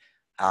free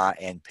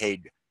and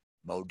paid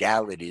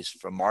modalities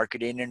for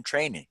marketing and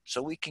training.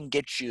 So we can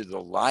get you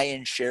the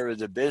lion's share of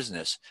the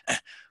business,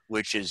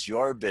 which is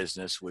your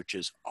business, which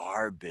is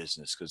our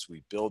business, because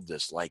we build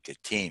this like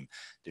a team.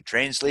 The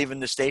train's leaving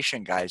the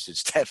station, guys.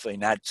 It's definitely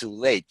not too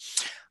late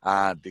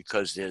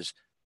because there's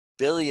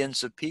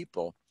billions of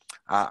people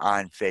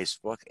on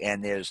Facebook,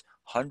 and there's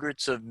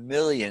hundreds of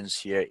millions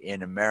here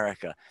in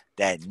America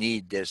that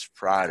need this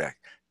product.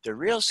 The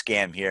real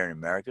scam here in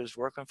America is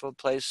working for a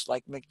place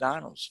like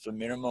McDonald's for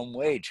minimum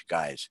wage,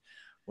 guys,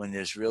 when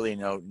there's really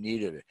no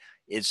need of it.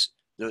 It's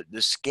the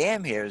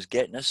scam here is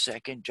getting a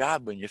second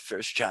job when your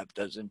first job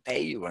doesn't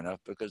pay you enough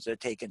because they're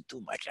taking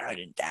too much out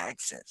in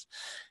taxes.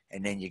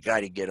 And then you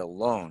got to get a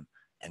loan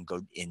and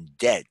go in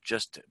debt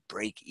just to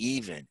break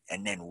even,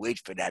 and then wait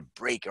for that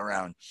break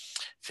around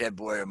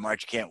February or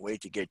March. Can't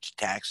wait to get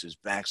your taxes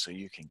back so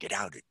you can get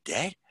out of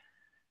debt.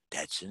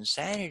 That's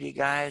insanity,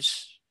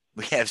 guys.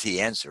 We have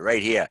the answer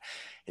right here.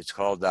 It's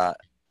called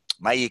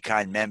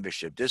MyEcon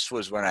membership. This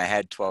was when I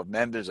had 12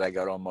 members. I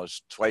got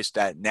almost twice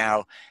that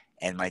now,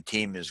 and my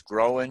team is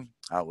growing.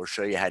 We'll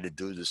show you how to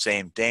do the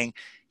same thing.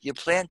 You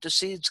plant the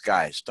seeds,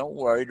 guys. Don't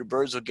worry, the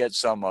birds will get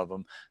some of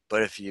them.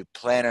 But if you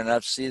plant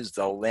enough seeds,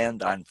 they'll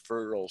land on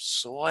fertile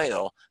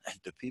soil, and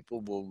the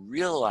people will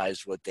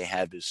realize what they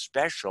have is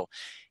special.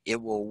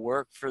 It will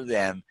work for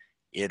them.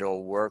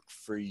 It'll work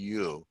for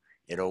you.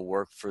 It'll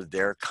work for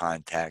their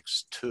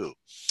contacts too.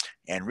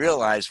 And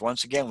realize,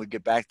 once again, we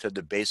get back to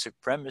the basic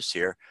premise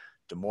here.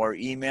 The more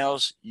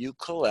emails you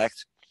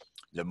collect,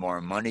 the more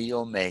money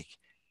you'll make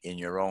in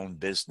your own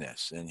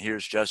business. And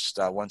here's just,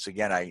 once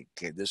again,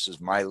 this is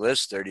my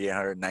list,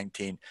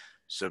 3,819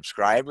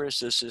 subscribers.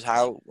 This is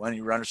how, when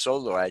you run a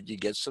solo ad, you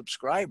get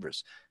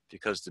subscribers,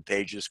 because the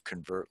pages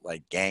convert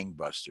like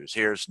gangbusters.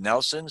 Here's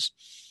Nelson's.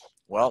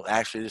 Well,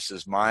 actually, this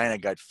is mine. I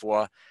got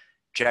 4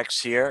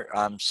 checks here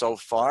so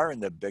far,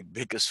 and the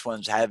biggest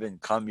ones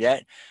haven't come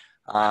yet.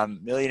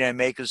 Millionaire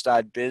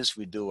Makers.Biz,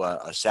 we do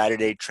a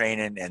Saturday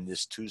training and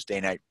this Tuesday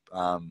night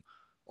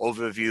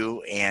overview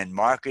and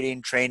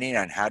marketing training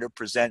on how to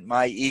present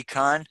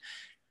MyEcon.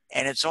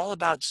 And it's all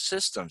about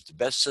systems. The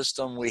best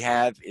system we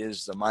have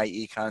is the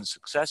MyEcon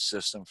success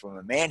system from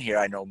a man here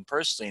I know him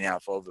personally now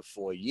for over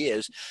 4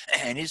 years,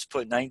 and he's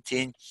put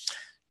 19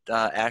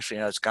 actually,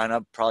 it's gone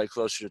up probably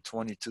closer to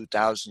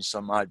 22,000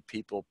 some odd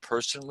people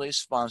personally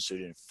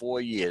sponsored in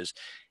 4 years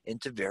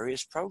into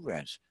various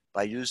programs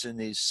by using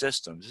these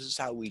systems. This is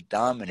how we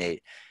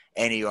dominate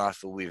any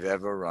offer we've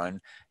ever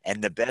run.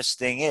 And the best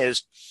thing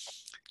is,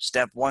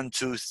 step 1,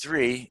 2,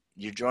 3,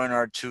 you join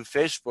our 2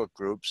 Facebook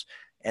groups.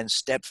 And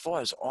step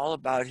 4 is all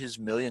about his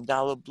 $1 million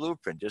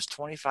blueprint. There's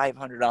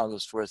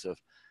 $2,500 worth of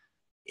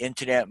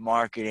internet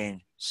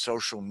marketing,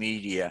 social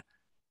media,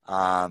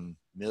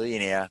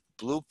 millionaire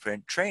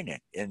blueprint training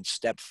in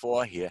step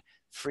 4 here,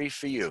 free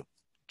for you.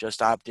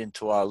 Just opt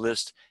into our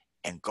list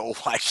and go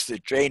watch the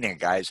training,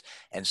 guys,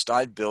 and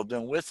start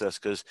building with us,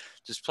 because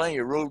there's plenty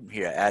of room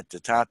here at the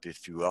top,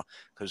 if you will,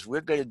 because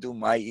we're going to do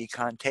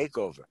MyEcon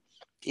takeover.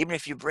 Even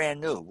if you're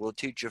brand new, we'll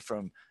teach you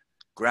from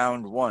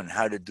ground one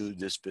how to do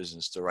this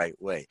business the right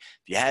way.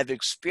 If you have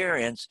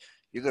experience,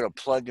 you're going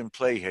to plug and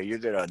play here. You're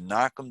going to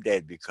knock them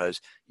dead, because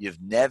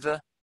you've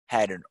never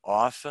had an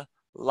offer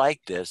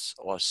like this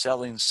or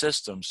selling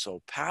systems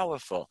so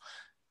powerful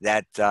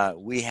that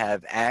we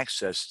have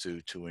access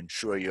to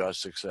ensure your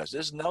success.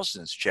 This is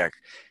Nelson's check.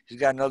 He's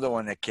got another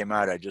one that came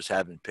out. I just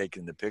haven't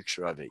taken the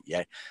picture of it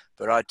yet.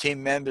 But our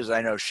team members,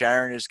 I know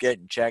Sharon is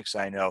getting checks.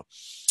 I know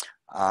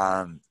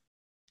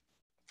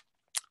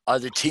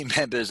other team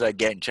members are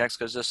getting checks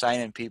because they're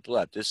signing people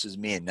up. This is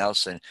me and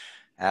Nelson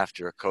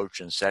after a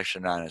coaching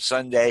session on a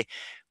Sunday.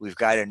 We've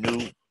got a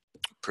new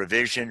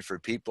provision for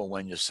people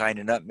when you're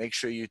signing up. Make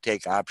sure you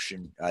take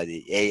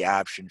the A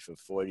option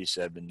for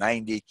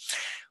 $47.90,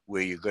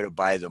 where you're going to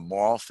buy the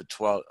mall for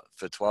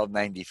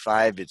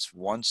 $12.95. It's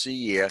once a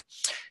year.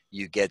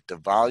 You get the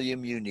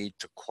volume you need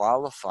to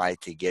qualify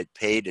to get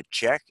paid a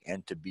check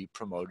and to be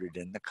promoted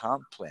in the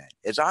comp plan.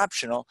 It's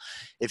optional.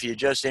 If you're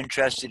just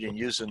interested in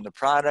using the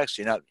products,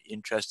 you're not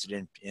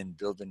interested in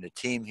building a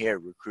team here,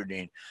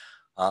 recruiting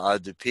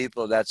other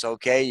people, that's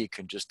okay. You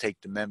can just take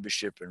the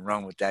membership and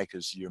run with that,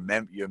 because your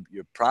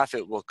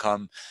profit will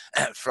come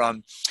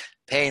from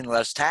paying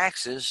less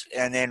taxes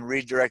and then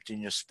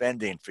redirecting your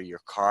spending for your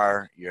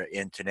car, your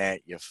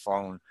internet, your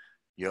phone,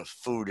 your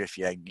food, if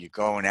you're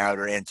going out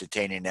or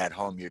entertaining at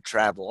home, your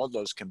travel. All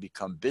those can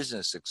become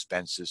business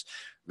expenses,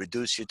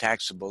 reduce your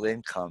taxable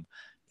income,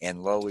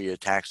 and lower your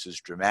taxes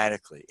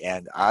dramatically.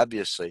 And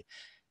obviously,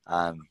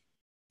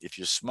 if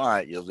you're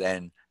smart, you'll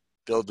then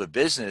build a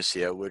business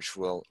here which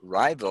will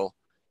rival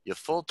your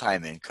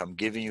full-time income,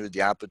 giving you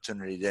the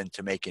opportunity then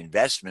to make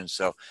investments.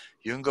 So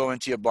you can go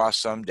into your boss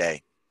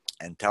someday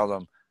and tell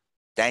them,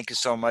 thank you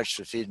so much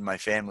for feeding my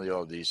family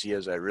all these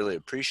years. I really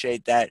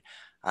appreciate that,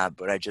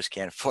 but I just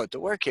can't afford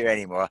to work here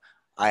anymore.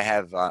 I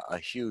have a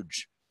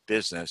huge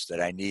business that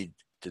I need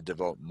to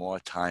devote more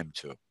time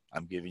to.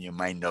 I'm giving you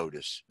my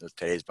notice.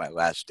 Today's my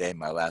last day,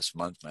 my last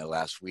month, my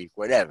last week,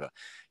 whatever.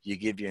 You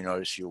give your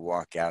notice, you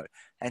walk out,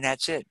 and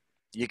that's it.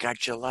 You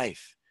got your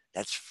life.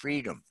 That's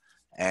freedom.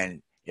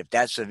 And if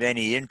that's of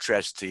any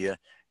interest to you,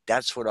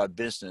 that's what our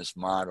business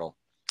model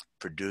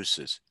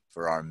produces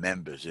for our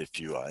members, if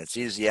you will. It's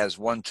easy as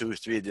 1, 2,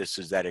 3. This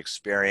is that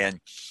Experian,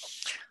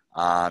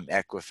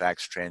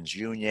 Equifax,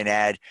 TransUnion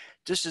ad.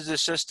 This is the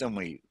system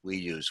we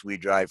use. We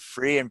drive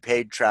free and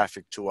paid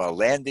traffic to our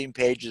landing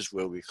pages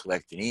where we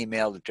collect an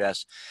email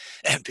address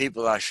and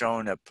people are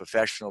shown a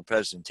professional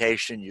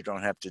presentation. You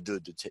don't have to do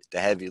the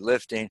heavy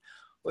lifting.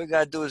 What you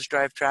got to do is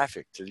drive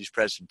traffic to these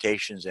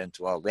presentations and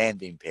to our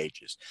landing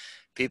pages.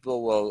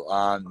 People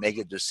will make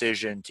a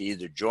decision to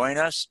either join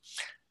us.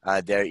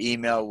 Their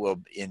email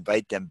will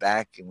invite them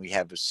back, and we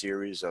have a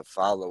series of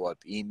follow-up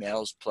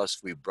emails. Plus,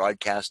 we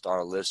broadcast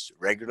our list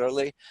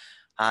regularly,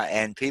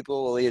 and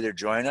people will either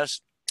join us,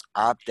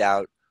 opt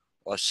out,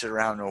 or sit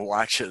around and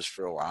watch us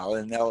for a while,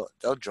 and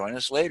they'll join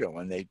us later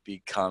when it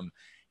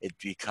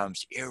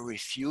becomes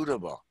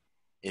irrefutable,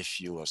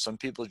 if you will. Some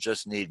people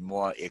just need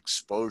more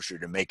exposure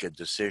to make a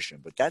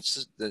decision, but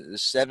that's the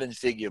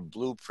 7-figure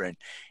blueprint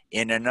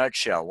in a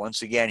nutshell.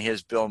 Once again,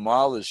 here's Bill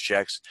Mahler's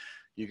checks.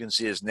 You can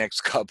see his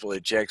next couple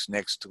of checks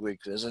next week.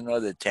 There's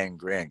another 10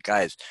 grand.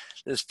 Guys,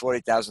 there's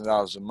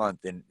 $40,000 a month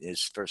in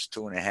his first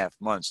 2.5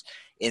 months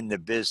in the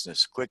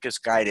business.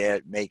 Quickest guy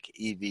to make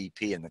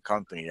EVP in the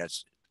company.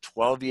 That's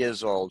 12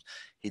 years old.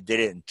 He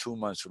did it in 2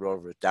 months with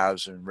over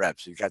 1,000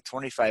 reps. He's got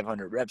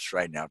 2,500 reps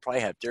right now.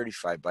 Probably have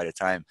 35 by the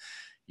time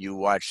you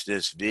watch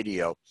this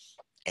video.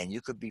 And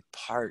you could be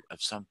part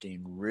of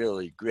something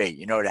really great.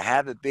 You know, to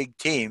have a big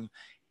team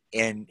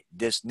in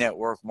this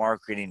network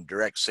marketing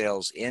direct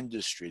sales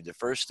industry, the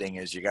first thing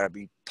is you got to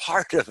be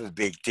part of a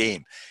big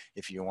team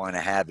if you want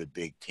to have a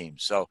big team.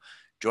 So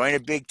join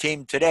a big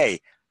team today.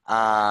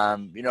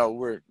 You know,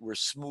 we're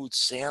smooth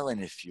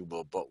sailing, if you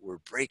will, but we're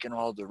breaking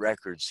all the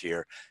records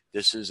here.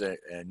 This is an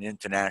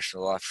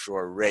international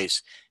offshore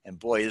race, and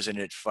boy, isn't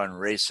it fun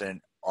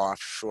racing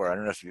offshore. I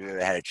don't know if you've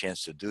ever had a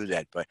chance to do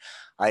that, but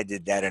I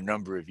did that a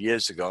number of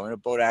years ago in a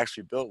boat I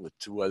actually built with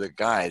 2 other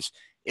guys.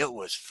 It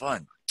was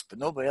fun. But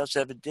nobody else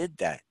ever did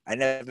that. I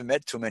never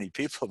met too many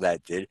people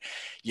that did.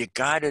 You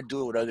got to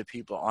do what other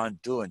people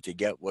aren't doing to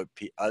get what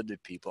other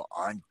people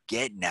aren't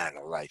getting out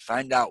of life.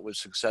 Find out what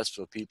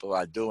successful people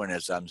are doing.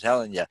 As I'm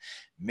telling you,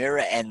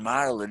 mirror and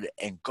model it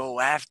and go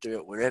after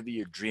it, whatever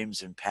your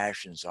dreams and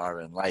passions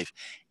are in life.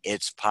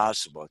 It's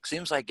possible. It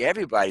seems like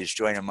everybody's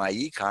joining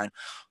MyEcon.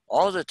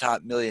 All the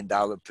top $1 million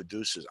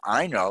producers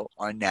I know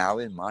are now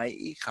in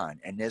MyEcon,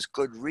 and there's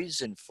good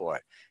reason for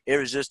it.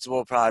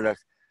 Irresistible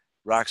product,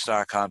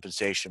 rockstar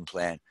compensation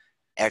plan,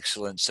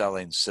 excellent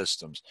selling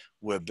systems.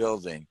 We're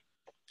building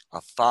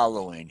a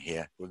following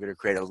here. We're going to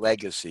create a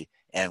legacy,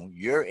 and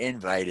you're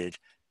invited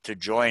to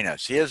join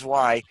us. Here's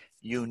why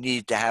you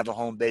need to have a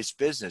home-based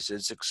business.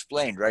 It's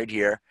explained right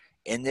here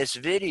in this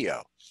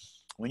video.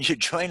 When you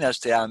join us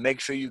today, I'll make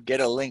sure you get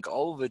a link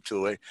over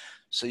to it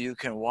so you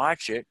can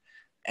watch it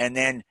and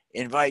then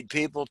invite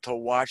people to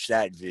watch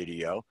that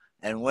video.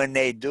 And when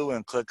they do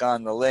and click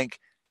on the link,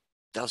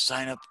 they'll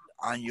sign up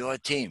on your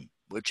team,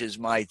 which is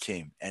my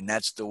team. And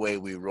that's the way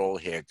we roll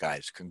here,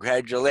 guys.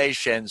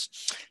 Congratulations,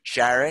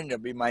 Sharon.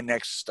 That'll be my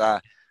next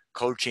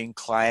coaching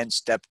client.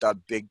 Stepped up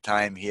big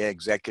time here.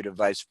 Executive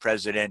Vice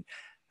President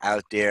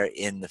out there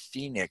in the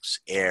Phoenix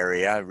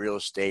area. Real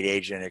estate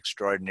agent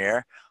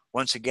extraordinaire.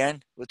 Once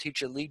again, we'll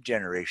teach you lead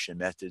generation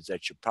methods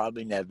that you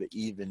probably never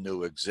even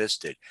knew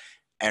existed.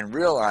 And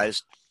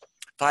realize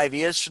 5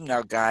 years from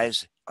now,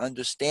 guys,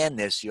 understand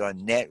this, your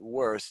net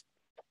worth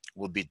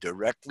will be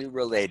directly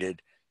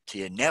related to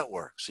your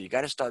network. So you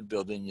got to start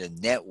building your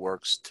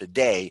networks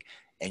today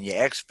and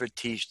your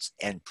expertise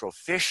and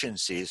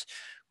proficiencies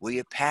where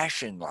your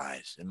passion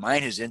lies. And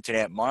mine is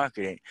internet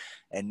marketing.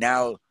 And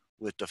now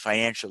with the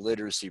financial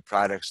literacy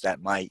products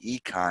that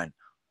MyEcon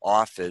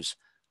offers,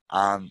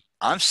 I'm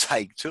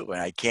psyched too.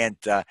 And I can't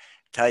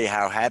tell you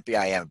how happy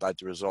I am about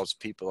the results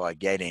people are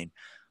getting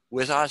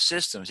with our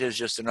systems. Here's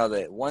just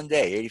another one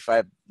day,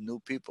 85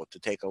 new people to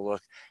take a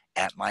look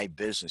at my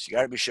business. You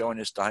got to be showing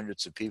this to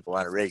hundreds of people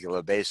on a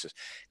regular basis,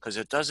 because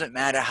it doesn't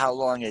matter how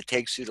long it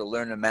takes you to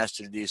learn and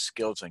master these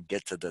skills and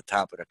get to the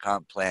top of the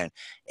comp plan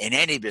in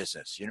any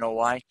business. You know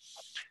why?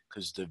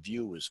 Because the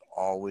view is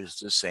always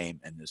the same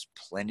and there's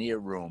plenty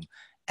of room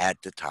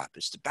at the top.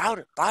 It's the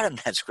bottom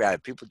that's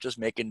grabbed. People just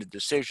making the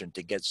decision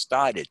to get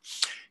started.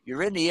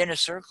 You're in the inner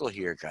circle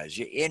here, guys.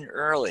 You're in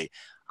early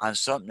on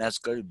something that's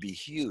going to be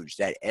huge,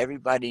 that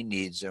everybody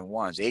needs and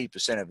wants.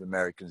 80% of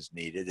Americans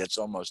need it. That's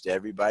almost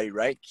everybody,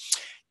 right?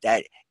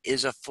 That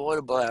is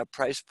affordable at a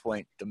price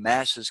point the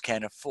masses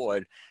can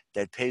afford,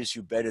 that pays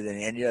you better than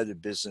any other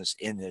business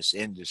in this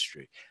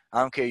industry.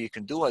 I don't care. You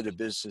can do other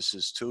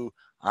businesses too.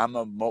 I'm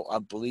a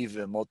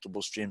believer in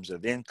multiple streams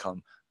of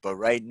income, but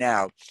right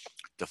now,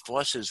 the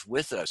force is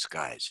with us,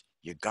 guys.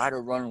 You got to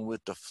run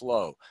with the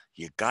flow.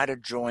 You got to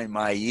join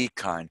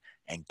MyEcon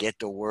and get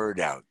the word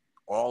out.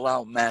 all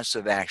out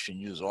massive action,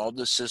 use all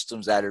the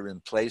systems that are in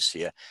place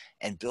here,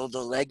 and build a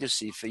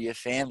legacy for your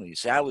family. You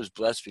say, I was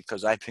blessed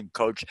because I've been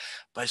coached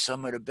by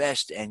some of the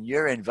best, and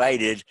you're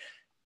invited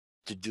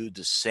to do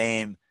the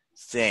same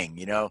thing.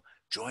 You know,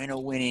 join a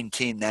winning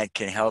team that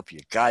can help you.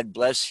 God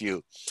bless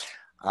you,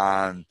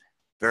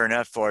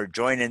 Verna, for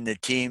joining the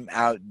team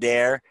out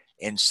there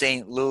in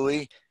St.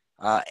 Louis.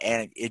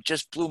 And it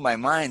just blew my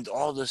mind,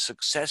 all the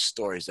success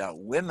stories that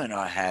women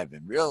are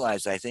having.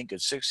 Realize, I think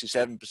it's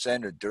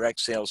 67% of direct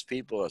sales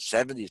people, or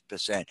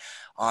 70%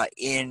 are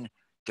in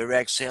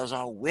direct sales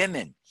are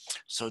women.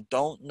 So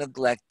don't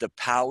neglect the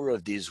power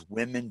of these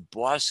women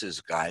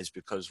bosses, guys,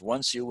 because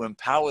once you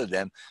empower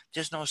them,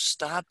 there's no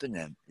stopping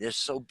them. They're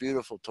so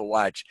beautiful to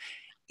watch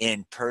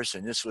in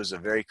person. This was a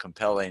very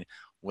compelling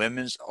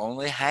women's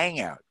only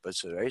hangout, but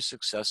it's a very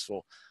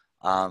successful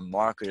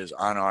marketers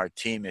on our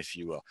team, if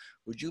you will.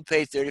 Would you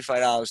pay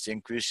 $35 to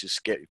increase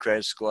your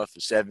credit score for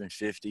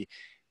 $750?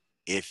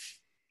 If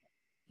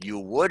you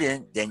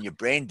wouldn't, then you're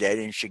brain dead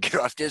and you should get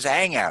off this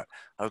hangout.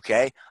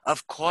 Okay?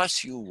 Of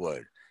course you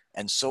would.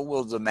 And so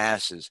will the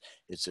masses.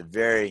 It's a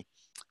very,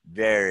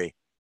 very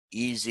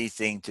easy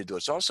thing to do.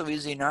 It's also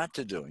easy not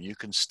to do. You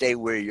can stay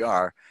where you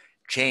are.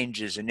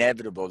 Change is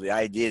inevitable. The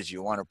idea is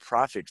you want to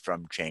profit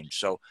from change.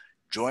 So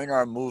join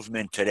our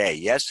movement today.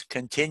 Yes,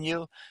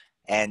 continue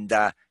and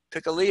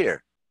pick a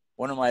leader,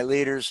 one of my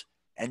leaders,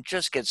 and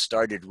just get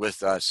started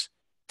with us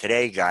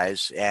today,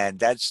 guys. And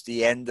that's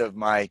the end of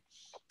my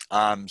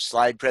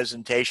slide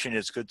presentation.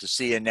 It's good to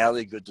see you,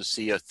 Nelly. Good to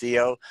see you,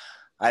 Theo.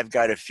 I've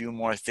got a few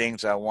more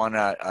things I want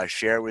to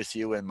share with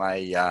you in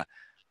my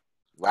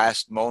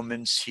last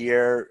moments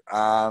here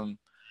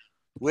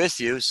with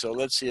you. So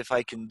let's see if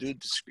I can do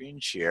the screen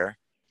share.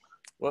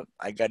 Well,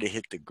 I got to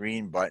hit the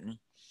green button.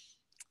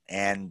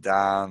 And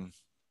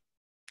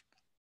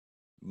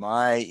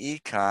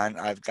MyEcon,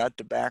 I've got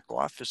the back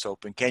office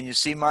open. Can you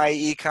see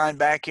MyEcon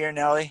back here,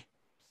 Nelly?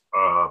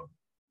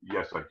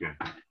 Yes, I can.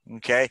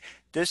 Okay.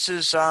 This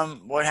is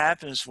what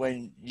happens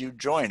when you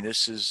join.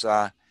 This is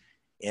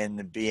in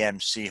the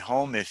BMC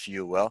home, if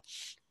you will.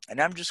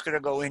 And I'm just going to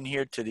go in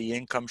here to the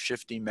income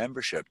shifting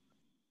membership.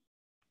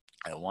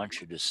 I want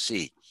you to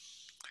see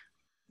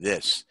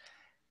this.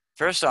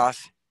 First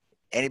off,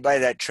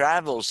 anybody that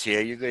travels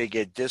here, you're going to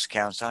get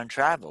discounts on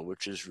travel,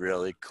 which is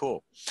really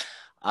cool.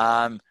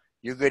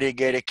 You're going to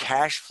get a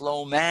cash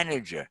flow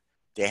manager.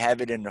 They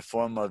have it in the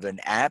form of an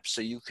app, so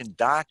you can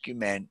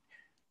document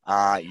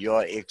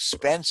your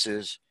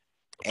expenses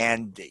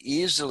and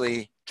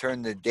easily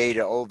turn the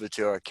data over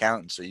to your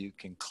accountant so you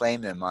can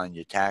claim them on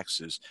your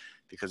taxes,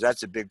 because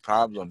that's a big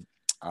problem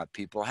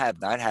people have,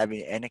 not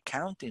having an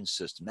accounting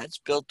system. That's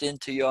built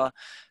into your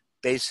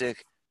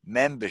basic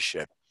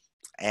membership.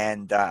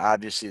 And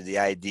obviously the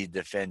ID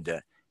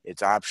Defender,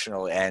 it's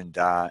optional and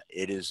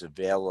it is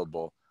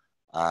available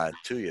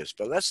to you.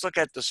 But let's look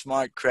at the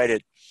Smart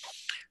Credit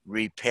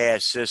Repair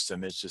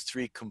System. It's a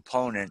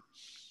 3-component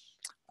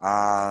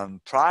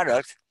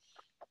product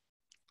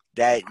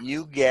that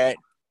you get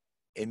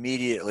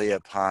immediately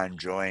upon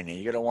joining.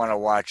 You're going to want to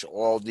watch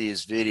all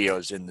these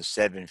videos in the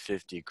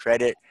 750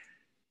 credit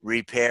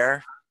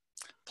repair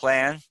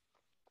plan.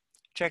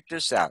 Check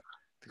this out,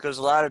 because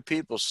a lot of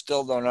people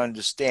still don't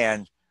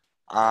understand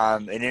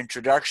an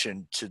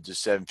introduction to the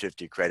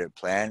 750 credit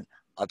plan,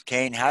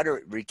 how to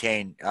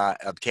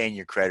obtain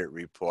your credit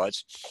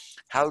reports,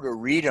 how to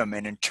read them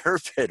and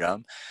interpret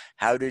them,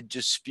 how to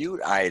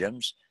dispute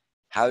items,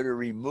 how to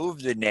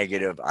remove the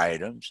negative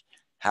items,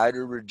 how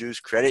to reduce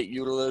credit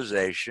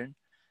utilization,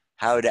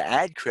 how to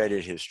add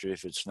credit history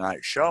if it's not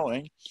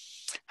showing,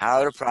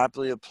 how to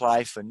properly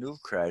apply for new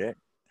credit,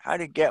 how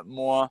to get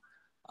more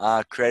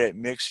credit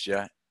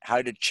mixture,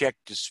 how to check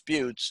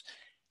disputes,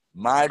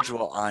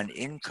 module on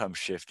income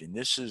shifting.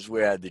 This is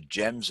where the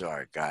gems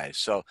are, guys.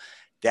 So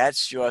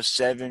that's your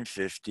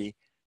 750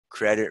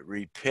 credit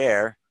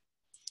repair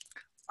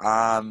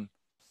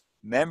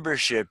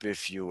membership,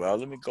 if you will.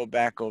 Let me go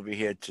back over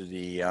here to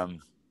the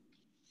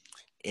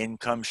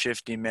income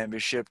shifting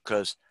membership,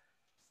 because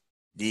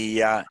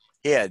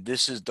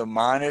this is the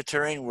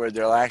monitoring where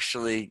they'll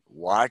actually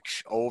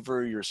watch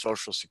over your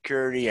Social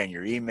Security and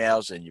your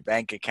emails and your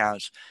bank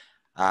accounts.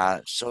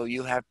 So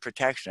you have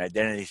protection.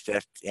 Identity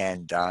theft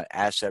and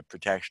asset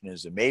protection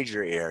is a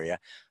major area.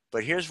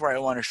 But here's where I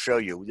want to show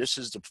you. This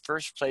is the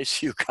first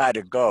place you got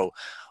to go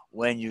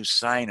when you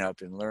sign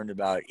up and learn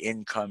about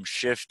income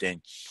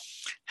shifting,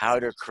 how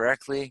to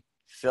correctly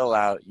fill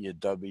out your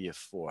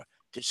W-4.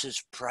 This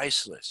is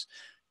priceless.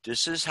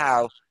 This is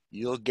how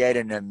you'll get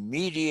an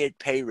immediate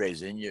pay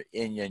raise in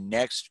your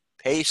next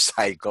pay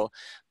cycle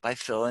by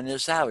filling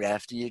this out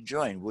after you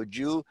join. Would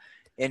you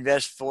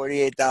invest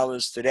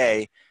 $48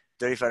 today,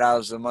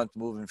 $35 a month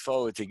moving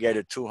forward to get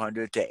a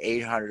 $200 to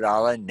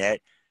 $800 net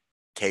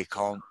take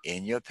home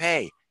in your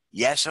pay?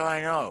 Yes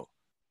or no?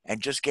 And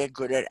just get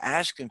good at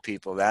asking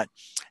people that,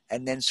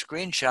 and then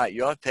screenshot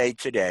your pay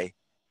today.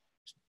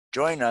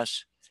 Join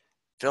us.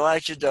 Fill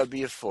out your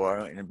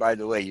W-4. And by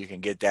the way, you can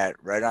get that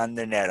right on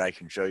the net. I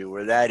can show you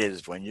where that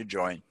is when you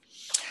join.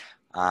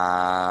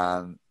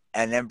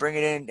 and then bring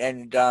it in,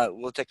 and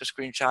we'll take a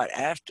screenshot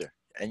after.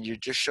 And you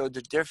just showed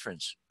the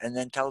difference. And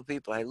then tell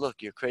people, hey, look,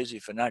 you're crazy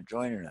for not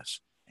joining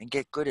us. And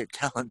get good at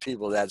telling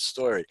people that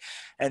story.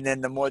 And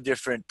then the more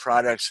different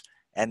products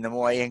and the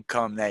more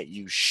income that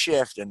you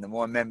shift and the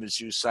more members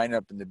you sign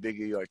up and the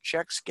bigger your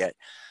checks get,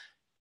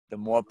 the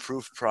more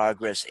proof,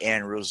 progress,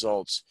 and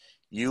results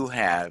you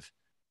have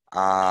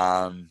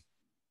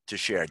to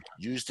share.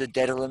 Use the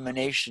debt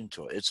elimination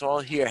tool. It's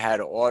all here how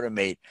to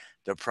automate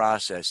the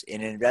process,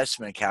 an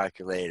investment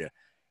calculator,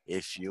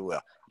 if you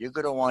will. You're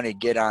going to want to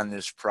get on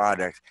this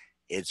product.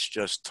 It's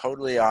just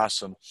totally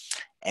awesome,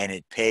 and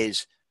it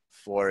pays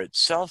for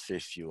itself,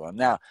 if you will.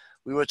 Now,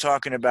 we were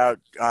talking about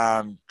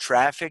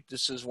traffic.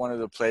 This is one of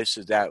the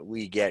places that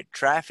we get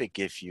traffic,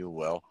 if you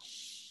will.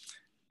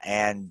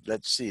 And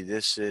let's see,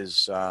 this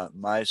is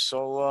my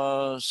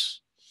solos.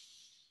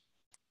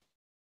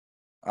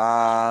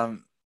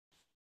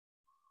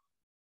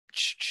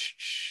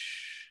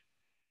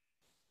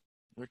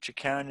 Which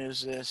account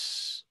is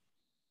this?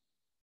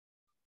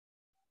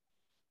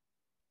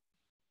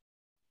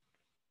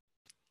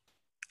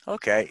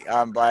 Okay,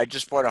 but I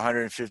just bought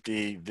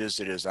 150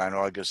 visitors on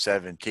August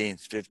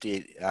 17th,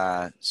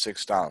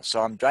 $56.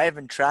 So I'm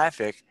driving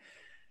traffic,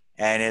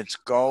 and it's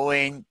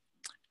going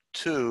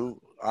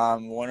to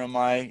one of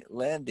my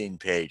landing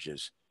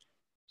pages.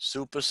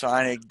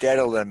 Supersonic debt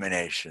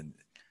elimination.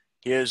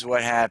 Here's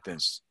what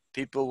happens.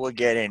 People will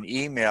get an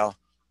email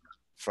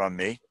from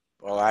me,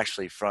 well,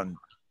 actually from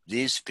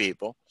these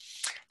people.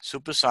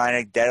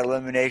 Supersonic debt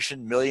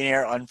elimination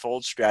millionaire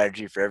unfold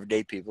strategy for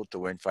everyday people to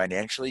win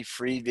financially.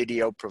 Free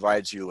video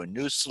provides you a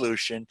new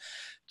solution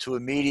to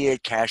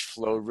immediate cash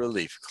flow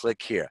relief.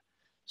 Click here.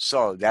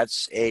 So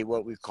that's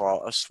what we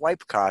call a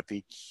swipe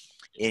copy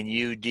in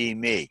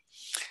Udemy.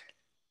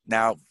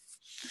 Now,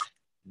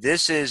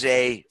 this is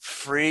a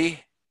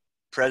free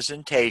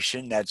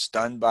presentation that's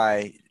done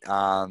by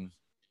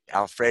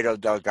Alfredo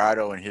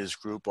Delgado and his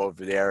group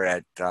over there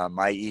at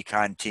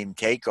MyEcon Team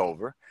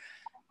Takeover.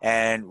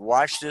 And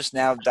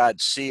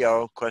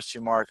watchthisnow.co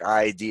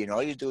 !ID, and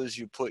all you do is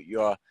you put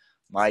your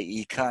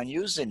MyEcon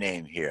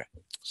username here.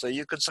 So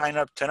you could sign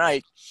up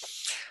tonight,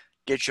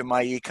 get your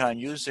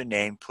MyEcon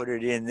username, put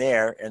it in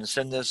there, and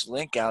send this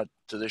link out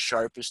to the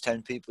sharpest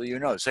 10 people you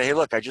know. Say, hey,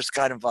 look, I just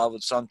got involved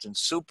with something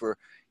super.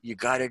 You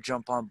got to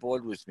jump on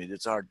board with me.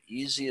 That's our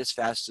easiest,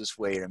 fastest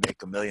way to make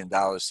 $1 million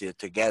here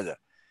together.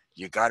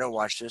 You got to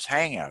watch this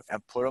hangout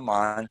and put them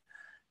on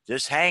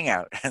this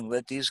hangout and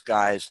let these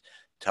guys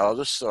tell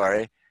the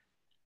story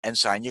and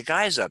sign you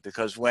guys up.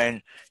 Because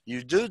when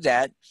you do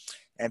that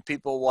and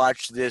people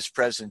watch this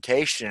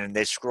presentation and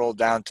they scroll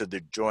down to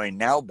the join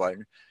now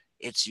button,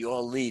 it's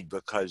your lead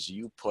because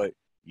you put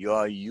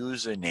your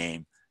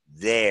username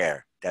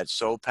there. That's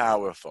so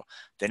powerful.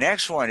 The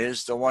next one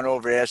is the one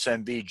over at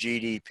SMB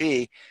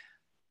GDP,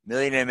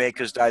 Millionaire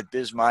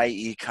Makers.Biz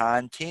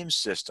MyEcon team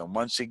system.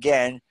 Once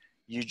again,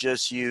 you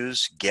just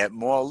use get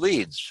more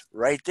leads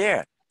right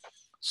there.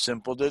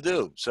 Simple to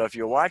do. So if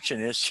you're watching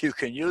this, you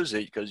can use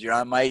it because you're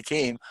on my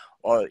team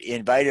or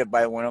invited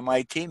by one of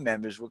my team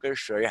members. We're going to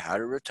show you how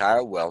to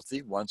retire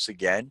wealthy. Once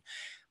again,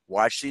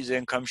 watch these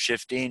income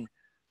shifting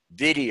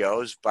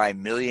videos by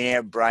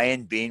millionaire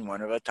Brian Bean,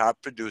 one of our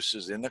top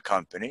producers in the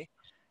company.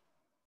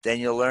 Then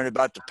you'll learn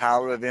about the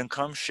power of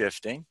income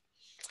shifting.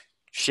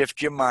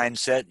 Shift your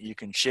mindset. You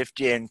can shift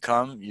your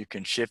income. You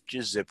can shift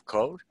your zip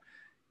code.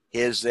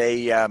 Here's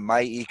a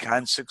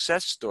MyEcon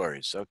success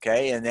stories,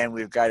 okay? And then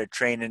we've got a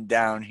training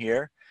down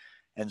here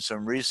and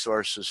some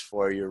resources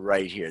for you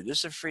right here. This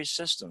is a free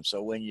system.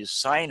 So when you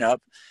sign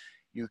up,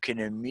 you can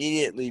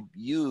immediately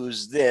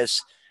use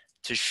this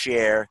to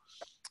share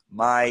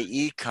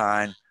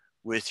MyEcon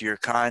with your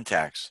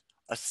contacts.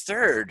 A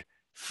third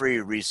free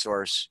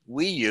resource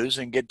we use,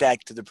 and get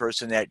back to the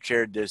person that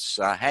shared this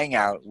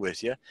hangout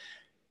with you,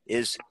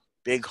 is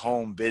Big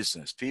Home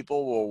Business.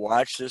 People will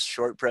watch this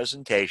short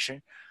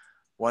presentation.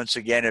 Once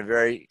again, a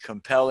very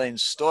compelling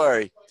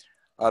story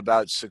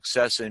about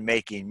success in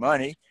making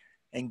money,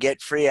 and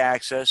get free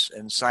access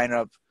and sign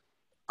up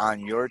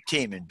on your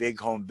team in Big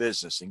Home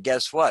Business. And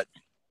guess what?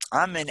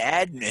 I'm an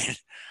admin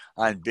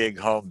on Big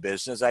Home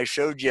Business. I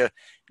showed you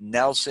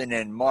Nelson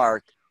and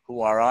Mark,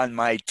 who are on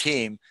my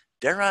team.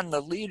 They're on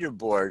the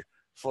leaderboard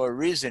for a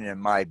reason in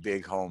my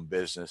Big Home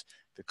Business,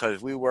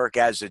 because we work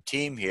as a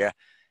team here.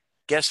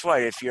 Guess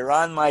what? If you're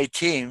on my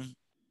team,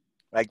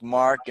 like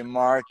Mark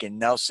and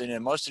Nelson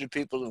and most of the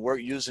people who work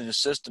using the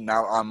system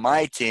now on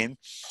my team,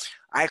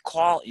 I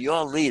call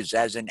your leads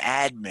as an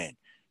admin.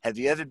 Have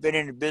you ever been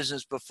in a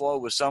business before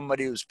with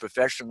somebody who's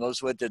professional,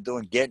 knows what they're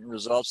doing, getting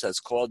results, has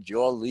called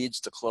your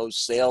leads to close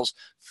sales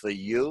for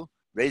you?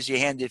 Raise your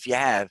hand if you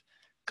have,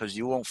 because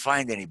you won't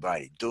find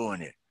anybody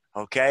doing it,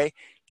 okay?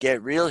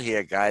 Get real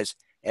here, guys.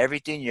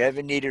 Everything you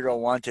ever needed or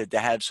wanted to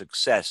have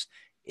success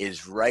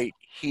is right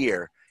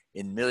here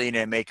in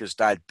Millionaire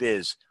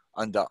Makers.Biz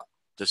under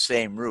the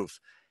same roof.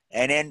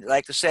 And then,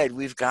 like I said,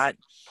 we've got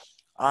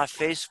our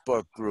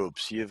Facebook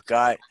groups. You've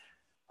got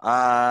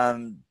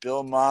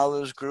Bill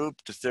Mahler's group,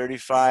 the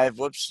 35.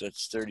 Whoops,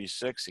 that's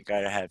 36. You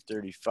got to have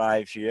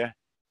 35 here.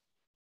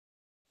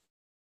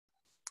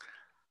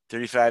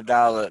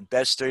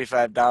 Best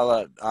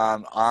 $35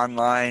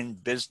 online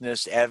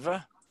business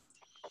ever.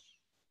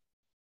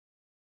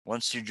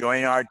 Once you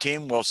join our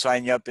team, we'll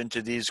sign you up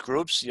into these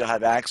groups. You'll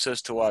have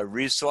access to our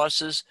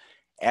resources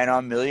and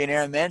our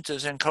millionaire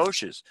mentors and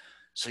coaches,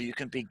 so you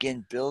can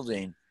begin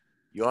building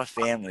your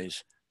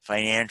family's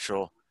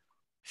financial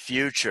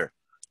future,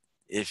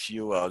 if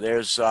you will.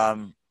 There's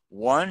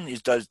one, he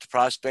does the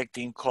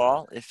prospecting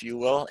call, if you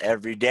will,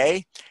 every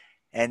day.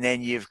 And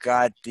then you've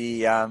got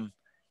the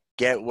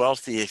Get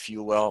Wealthy, if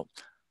you will,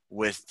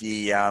 with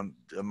the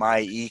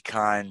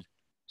MyEcon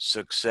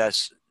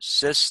Success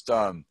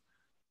System,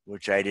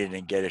 which I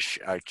didn't get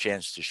a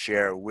chance to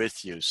share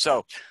with you.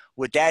 So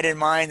with that in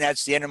mind,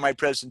 that's the end of my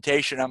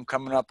presentation. I'm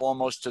coming up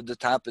almost to the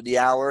top of the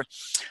hour.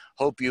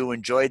 Hope you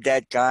enjoyed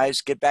that,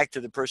 guys. Get back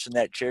to the person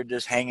that shared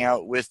this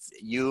hangout with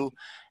you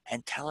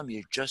and tell them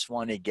you just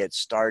want to get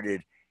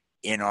started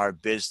in our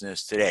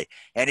business today.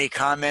 Any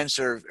comments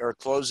or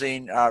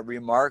closing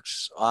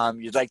remarks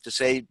you'd like to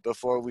say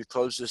before we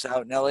close this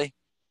out, Nelly?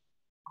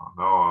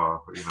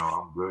 No,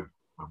 I'm good.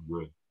 I'm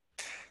good.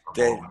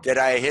 Did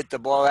I hit the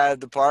ball out of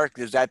the park?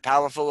 Is that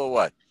powerful or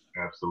what?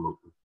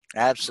 Absolutely.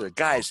 Absolutely.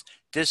 Guys,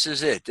 this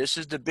is it. This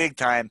is the big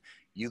time.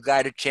 You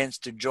got a chance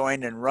to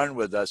join and run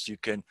with us. You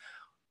can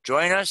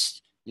join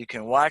us, you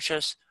can watch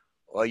us,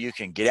 or you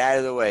can get out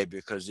of the way,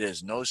 because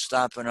there's no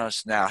stopping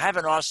us now. Have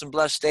an awesome,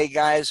 blessed day,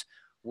 guys.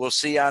 We'll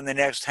see you on the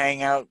next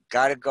hangout.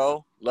 Gotta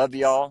go. Love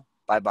y'all.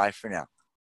 Bye-bye for now.